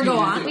you ever go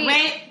on?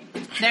 Wait,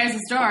 there's a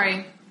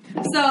story.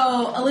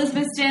 So,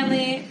 Elizabeth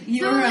Stanley,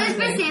 you So were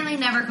Elizabeth Stanley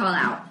never called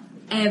out.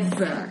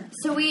 Ever.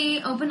 So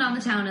we opened on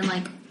the town in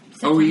like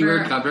September. Oh, were you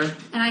a cover?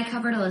 And I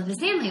covered Elizabeth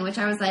Stanley, which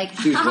I was like,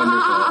 She was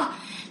wonderful.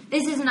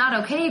 This is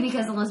not okay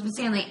because Elizabeth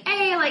Stanley,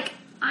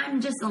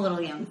 I'm just a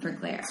little young for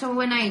Claire. So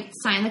when I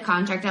signed the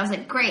contract, I was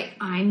like, great,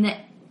 I'm the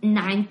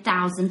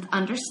 9,000th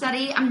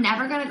understudy. I'm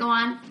never going to go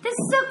on. This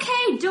is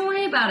okay. Don't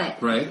worry about it.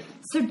 Right.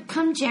 So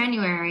come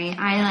January,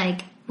 I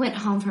went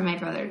home for my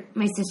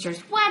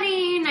sister's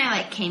wedding.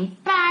 I came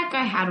back.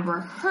 I had a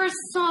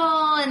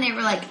rehearsal and they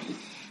were like,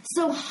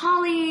 so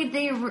Holly,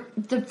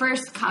 the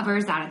first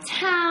cover's out of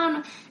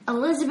town.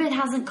 Elizabeth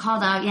hasn't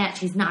called out yet.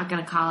 She's not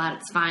going to call out.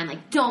 It's fine.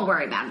 Don't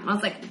worry about it. And I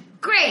was like,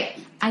 great.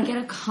 I get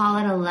a call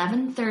at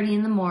 11:30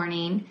 in the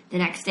morning the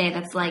next day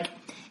that's like,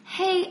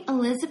 hey,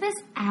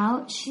 Elizabeth's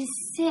out. She's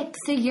sick.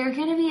 So you're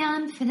going to be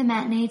on for the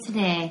matinee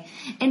today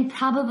and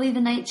probably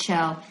the night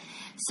show.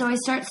 So I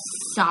start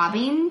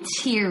sobbing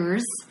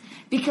tears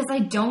because I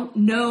don't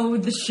know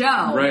the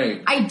show.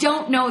 Right. I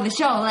don't know the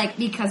show,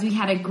 because we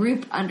had a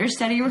group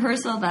understudy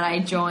rehearsal that I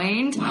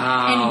joined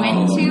and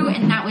went to,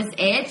 and that was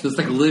it. So it's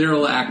like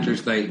literal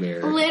actor's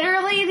nightmare.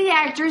 Literally the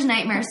actor's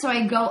nightmare. So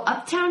I go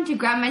uptown to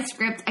grab my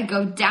script. I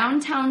go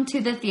downtown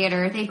to the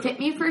theater. They fit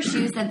me for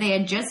shoes that they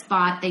had just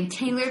bought. They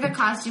tailor the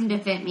costume to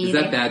fit me. Is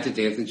that bad to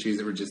dance in shoes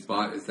that were just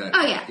bought? Is that?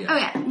 Oh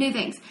yeah. New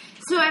things.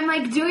 So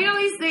I'm doing all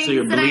these things. So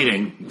you're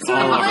bleeding.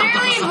 I'm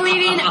literally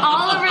bleeding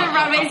all over the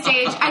Broadway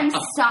stage. I'm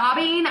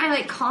sobbing.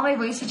 I call my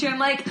voice teacher. I'm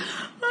like, going up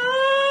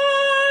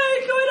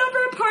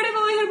for a part I've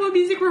only had one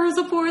music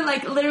rehearsal for.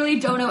 Literally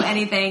don't know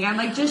anything.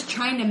 I'm just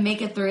trying to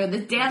make it through. The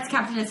dance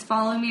captain is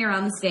following me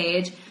around the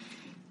stage.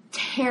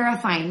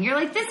 Terrifying.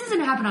 You're this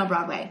doesn't happen on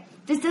Broadway.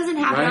 This doesn't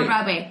happen on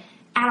Broadway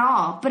at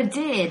all. But it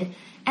did.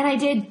 And I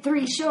did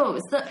 3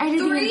 shows. I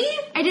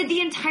did the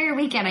entire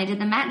weekend. I did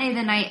the matinee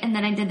the night, and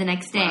then I did the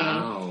next day.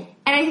 Wow.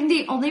 And I think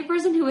the only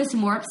person who was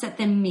more upset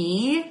than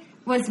me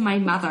was my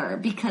mother.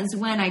 Because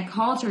when I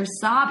called her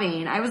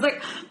sobbing, I was like,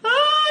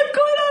 I'm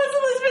going on as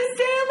Elizabeth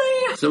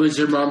Stanley. So was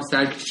your mom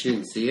sad because she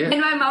didn't see it? And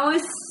my mom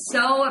was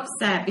so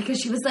upset because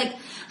she was like,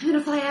 I'm going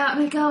to fly out.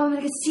 I'm going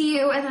to go see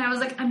you. And then I was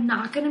like, I'm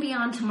not going to be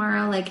on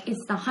tomorrow.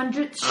 It's the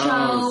 100th show.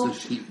 Oh, so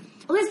she...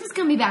 Elizabeth's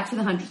going to be back for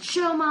the 100th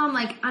show, Mom.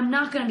 Like, I'm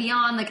not going to be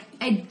on. Like,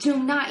 I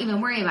do not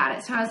even worry about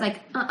it. So I was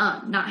like,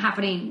 not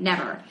happening,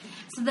 never.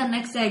 So the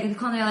next day I get the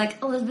call and they're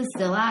like, Elizabeth's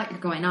still out. You're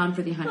going on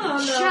for the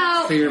 100th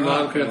show. So your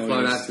mom could have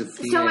flown out to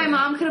see it. So my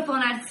mom could have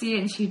flown out to see it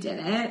and she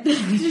didn't.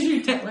 Did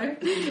you tell her?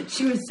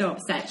 She was so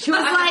upset. She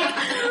was like,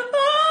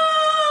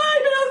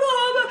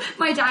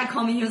 my dad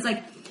called me. He was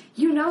like,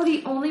 you know,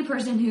 the only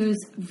person who's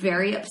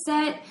very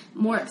upset,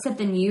 more upset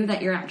than you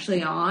that you're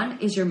actually on,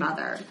 is your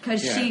mother.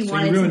 Because she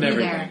wanted to be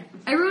there.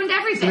 I ruined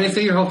everything. So they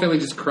say your whole family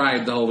just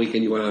cried the whole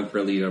weekend you went on for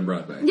a lead on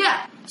Broadway.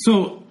 Yeah.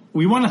 So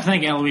we want to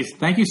thank Eloise.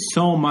 Thank you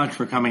so much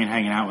for coming and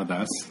hanging out with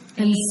us.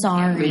 I'm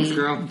sorry. Thanks,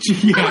 girl.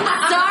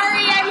 Yeah.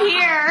 Sorry, I'm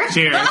here.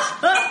 Cheers.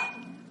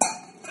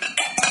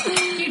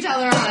 Can you tell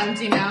they're all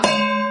empty now?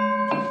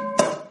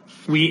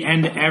 We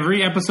end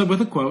every episode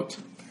with a quote.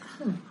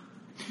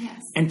 Yes.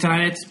 And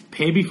tonight it's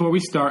Pay Before We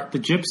Start, The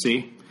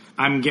Gypsy.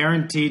 I'm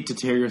guaranteed to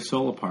tear your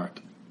soul apart.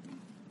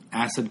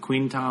 Acid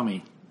Queen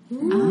Tommy.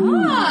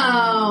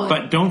 Oh.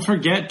 But don't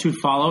forget to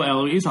follow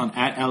Eloise on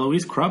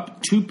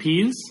 @EloiseKrupp, 2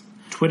 P's,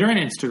 Twitter and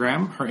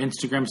Instagram. Her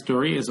Instagram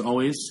story is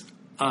always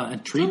a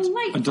treat,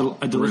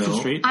 a delicious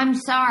treat. I'm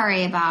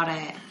sorry about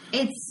it.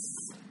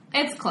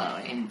 It's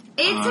Chloe.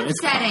 It's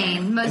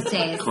upsetting most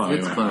days.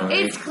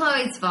 It's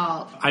Chloe's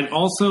fault. I'd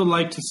also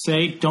like to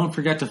say, don't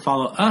forget to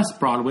follow us,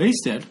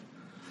 Broadwasted,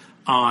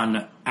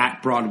 on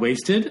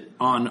 @Broadwasted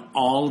on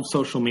all of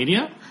social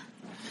media.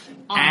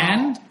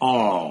 And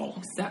all.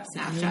 Except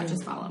Snapchat,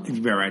 just follow me.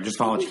 You're right, just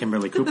follow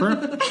Kimberly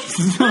Cooper.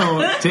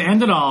 So, to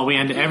end it all, we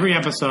end every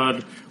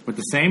episode with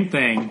the same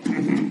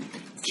thing.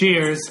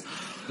 Cheers.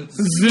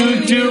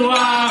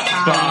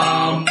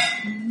 Zoodoo-ah-bum.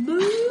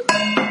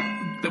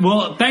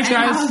 Well, thanks,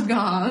 guys. I was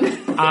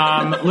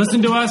gone.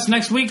 Listen to us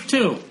next week,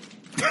 too.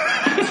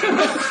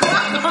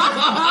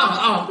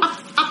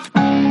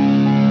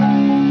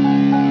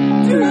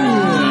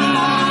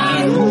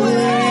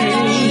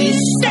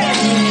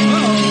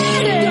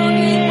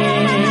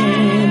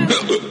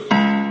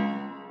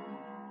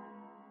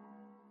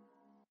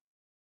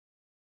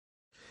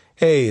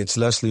 Hey, it's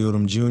Leslie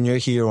Odom Jr.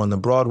 here on the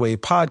Broadway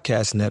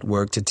Podcast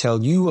Network to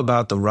tell you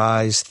about the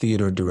Rise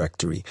Theater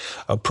Directory,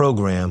 a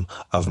program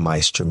of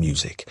Maestro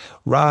Music.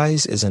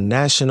 Rise is a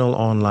national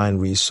online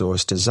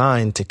resource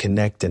designed to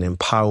connect and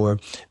empower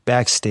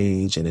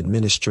backstage and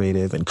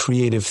administrative and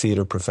creative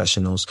theater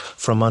professionals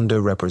from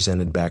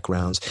underrepresented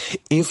backgrounds.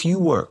 If you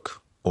work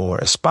or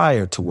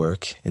aspire to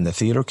work in the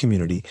theater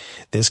community,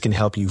 this can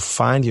help you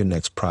find your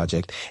next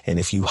project. And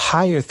if you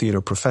hire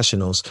theater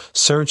professionals,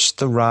 search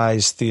the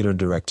Rise Theater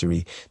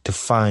Directory to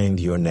find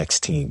your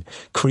next team.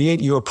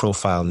 Create your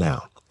profile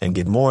now and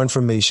get more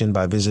information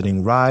by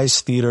visiting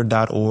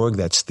risetheater.org.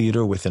 That's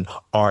theater with an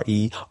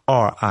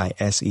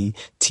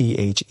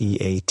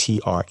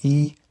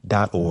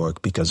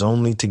RERISETHEATRE.org, because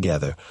only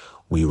together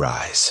we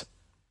rise.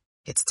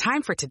 It's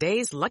time for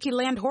today's Lucky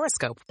Land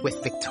horoscope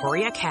with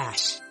Victoria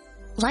Cash.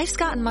 Life's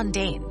gotten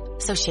mundane,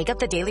 so shake up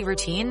the daily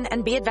routine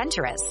and be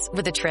adventurous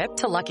with a trip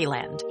to Lucky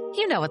Land.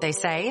 You know what they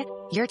say,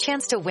 your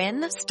chance to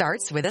win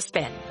starts with a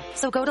spin.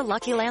 So go to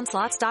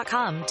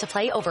LuckyLandSlots.com to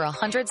play over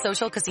 100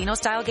 social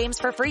casino-style games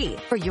for free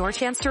for your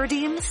chance to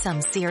redeem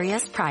some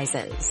serious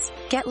prizes.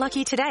 Get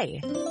lucky today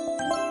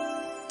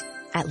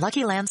at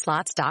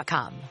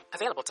LuckyLandSlots.com.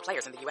 Available to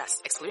players in the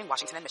U.S., excluding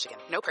Washington and Michigan.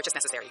 No purchase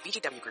necessary.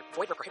 VGW Group.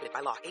 Void where prohibited by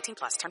law.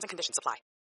 18+. Terms and conditions apply.